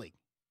Summer League.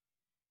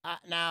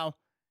 Now,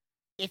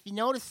 if you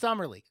notice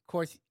Summer League, of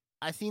course,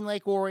 I've seen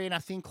Lake Orion,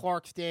 I've seen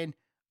Clarkston,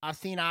 I've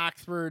seen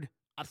Oxford,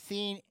 I've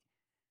seen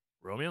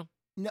Romeo?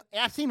 No,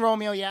 I've seen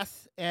Romeo,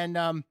 yes. And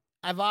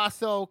I've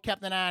also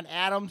kept an eye on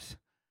Adams.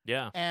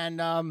 Yeah. And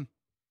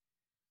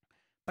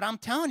but I'm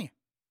telling you,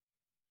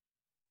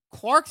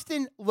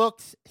 Clarkston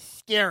looks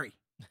scary.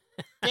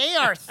 They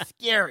are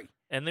scary.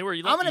 And they were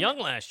young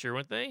last year,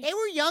 weren't they? They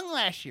were young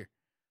last year.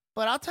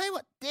 But I'll tell you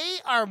what, they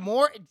are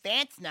more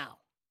advanced now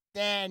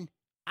than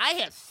I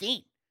have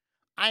seen.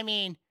 I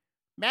mean,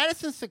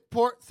 Madison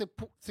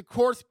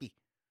Sikorsky,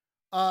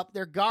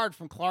 their guard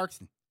from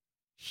Clarkston,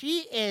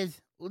 she is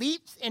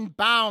leaps and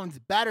bounds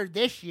better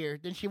this year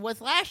than she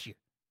was last year.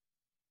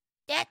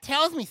 That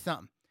tells me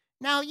something.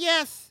 Now,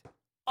 yes,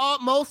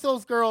 most of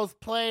those girls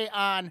play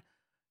on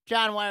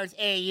John Wyer's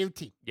AAU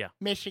team. Yeah.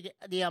 Michigan,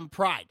 the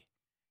Pride.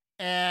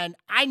 And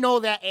I know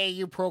that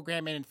AAU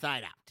program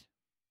inside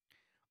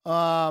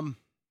out.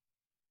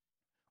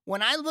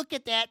 When I look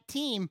at that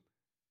team,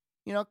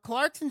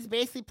 Clarkson's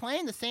basically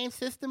playing the same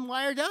system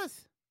Wire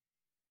does.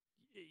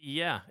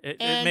 Yeah, it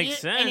makes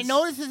sense. And it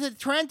notices a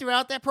trend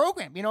throughout that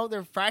program.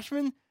 Their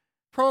freshman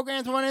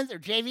programs running it, their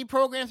JV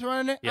programs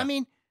running it. Yeah. I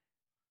mean,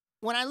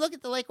 when I look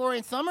at the Lake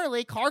Orion Summer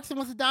League, Clarkson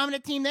was the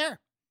dominant team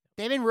there.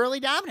 They've been really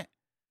dominant.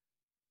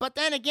 But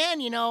then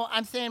again,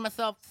 I'm saying to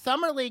myself,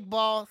 Summer League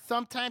ball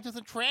sometimes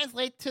doesn't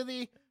translate to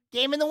the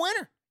game in the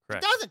winter.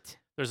 Correct. It doesn't.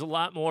 There's a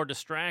lot more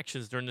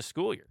distractions during the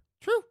school year.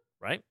 True.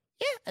 Right?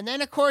 Yeah. And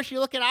then, of course, you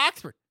look at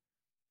Oxford.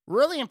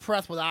 Really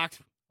impressed with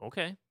Oxford.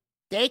 Okay.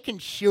 They can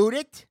shoot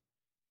it.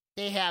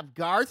 They have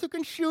guards who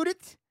can shoot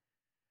it.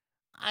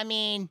 I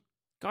mean,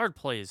 guard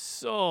play is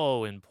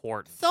so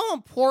important. So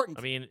important.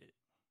 I mean,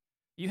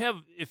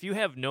 if you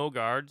have no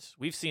guards,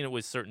 we've seen it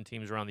with certain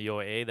teams around the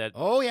OAA that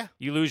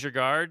you lose your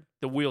guard,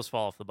 the wheels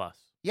fall off the bus.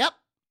 Yep.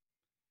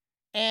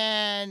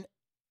 And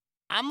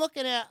I'm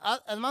looking at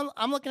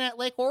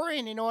Lake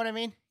Orion, you know what I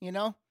mean? You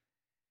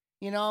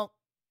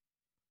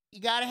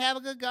got to have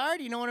a good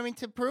guard, you know what I mean,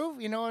 to prove,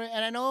 and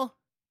I know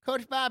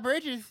Coach Bob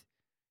Bridges,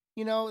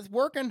 is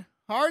working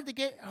hard to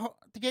get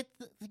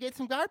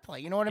some guard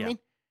play, you know what I mean?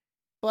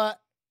 But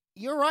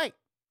you're right.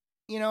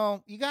 You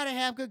got to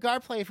have good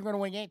guard play if you're going to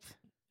win games.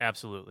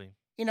 Absolutely.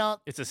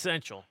 It's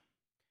essential.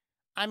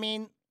 I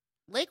mean,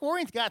 Lake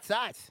Orion's got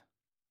size.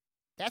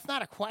 That's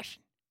not a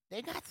question.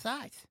 They got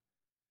size.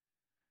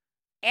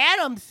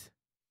 Adams,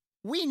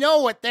 we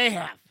know what they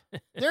have.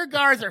 Their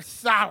guards are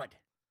solid.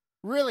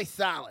 Really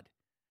solid.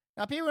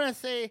 Now, people are going to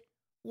say,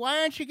 why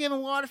aren't you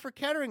giving Waterford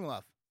Kettering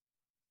love?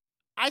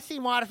 I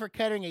seen Waterford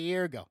Kettering a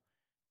year ago.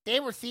 They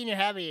were senior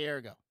heavy a year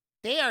ago.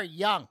 They are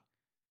young.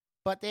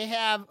 But they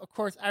have, of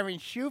course, Irene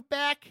Shute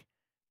back.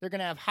 They're going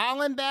to have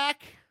Holland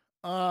back.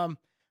 But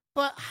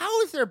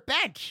how is their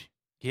bench?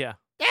 Yeah.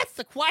 That's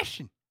the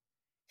question.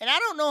 And I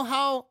don't know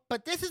how,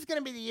 but this is going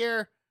to be the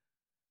year,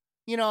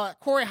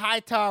 Corey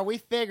Hightower,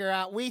 we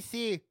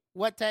see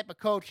what type of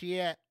coach he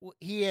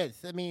is.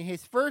 I mean,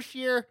 his first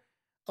year,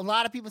 a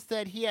lot of people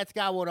said he had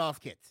Scott Woodall's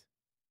kids.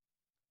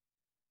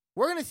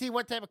 We're going to see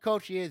what type of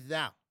coach he is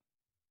now.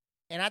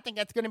 And I think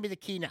that's going to be the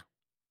key now.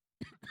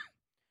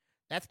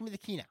 That's going to be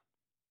the key now.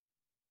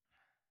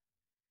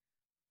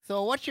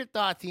 So what's your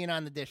thoughts, Ian,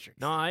 on the districts?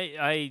 No,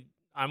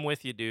 I'm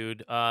with you,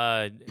 dude.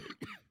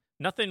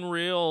 Nothing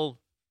real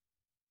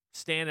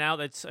stand out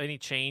that's any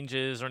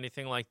changes or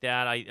anything like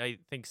that. I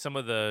think some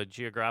of the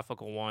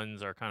geographical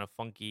ones are kind of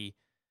funky.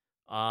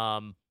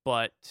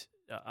 But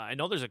I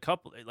know there's a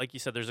couple, like you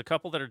said, there's a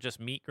couple that are just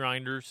meat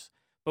grinders,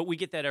 but we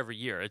get that every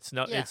year. It's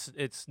not,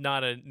 it's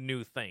not a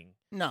new thing.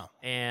 No.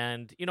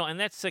 And, and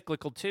that's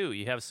cyclical too.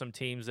 You have some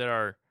teams that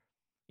are,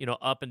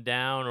 up and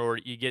down, or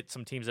you get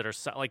some teams that are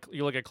like,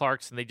 you look at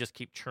Clarkson, they just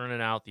keep churning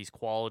out these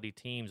quality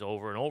teams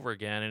over and over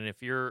again. And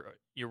if you're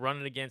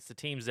running against the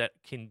teams that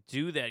can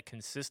do that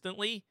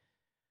consistently,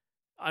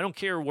 I don't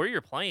care where you're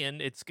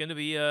playing. It's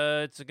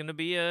a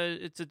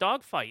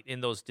dogfight in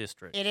those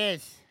districts. It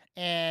is.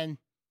 And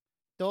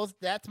those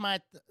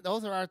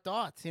are our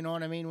thoughts. You know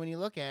what I mean? When you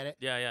look at it.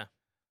 Yeah.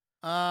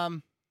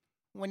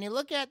 When you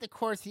look at the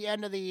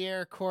end of the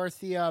year, of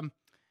course,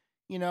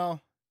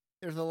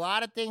 there's a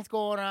lot of things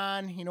going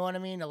on. You know what I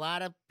mean? A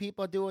lot of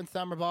people doing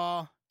summer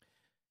ball.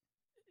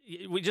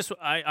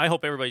 I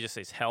hope everybody just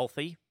stays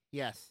healthy.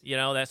 Yes.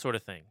 That sort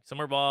of thing.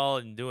 Summer ball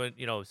and doing,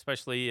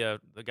 especially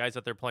the guys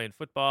out there playing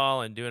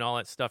football and doing all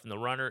that stuff in the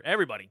runner.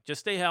 Everybody,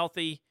 just stay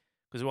healthy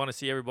because we want to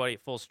see everybody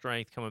at full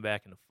strength coming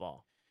back in the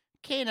fall.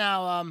 Okay,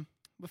 now,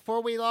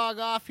 before we log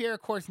off here,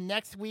 of course,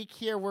 next week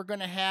here, we're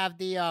going to have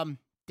the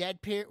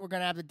dead period. We're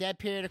going to have the dead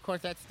period. Of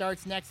course, that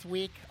starts next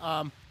week.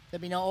 There'll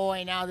be no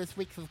OA Now this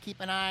week, so keep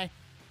an eye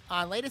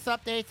on latest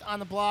updates on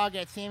the blog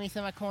at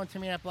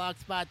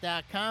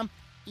sammy@blogspot.com.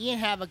 Ian,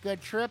 have a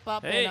good trip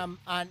up on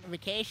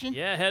vacation.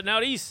 Yeah, heading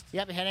out east.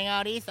 Yep, heading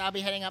out east. I'll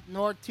be heading up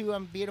north to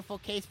beautiful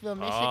Caseville,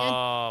 Michigan.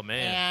 Oh,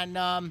 man. And,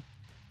 of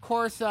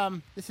course,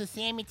 this is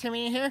Sammy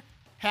Termina here.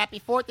 Happy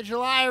 4th of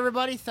July,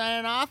 everybody.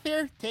 Signing off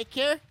here. Take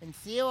care, and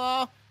see you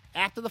all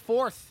after the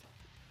 4th.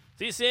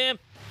 See you, Sam.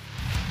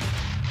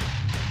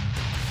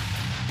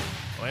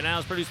 OAA Now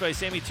is produced by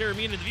Sammy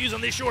Termina. The views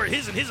on this show are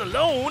his and his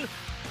alone.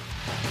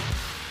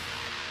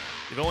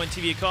 Give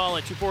ONTV a call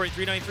at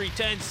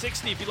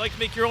 248-393-1060 if you'd like to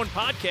make your own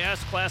podcast.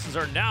 Classes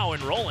are now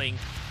enrolling.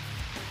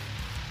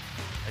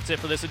 That's it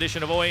for this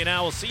edition of OAA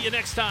Now. We'll see you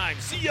next time.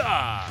 See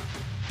ya!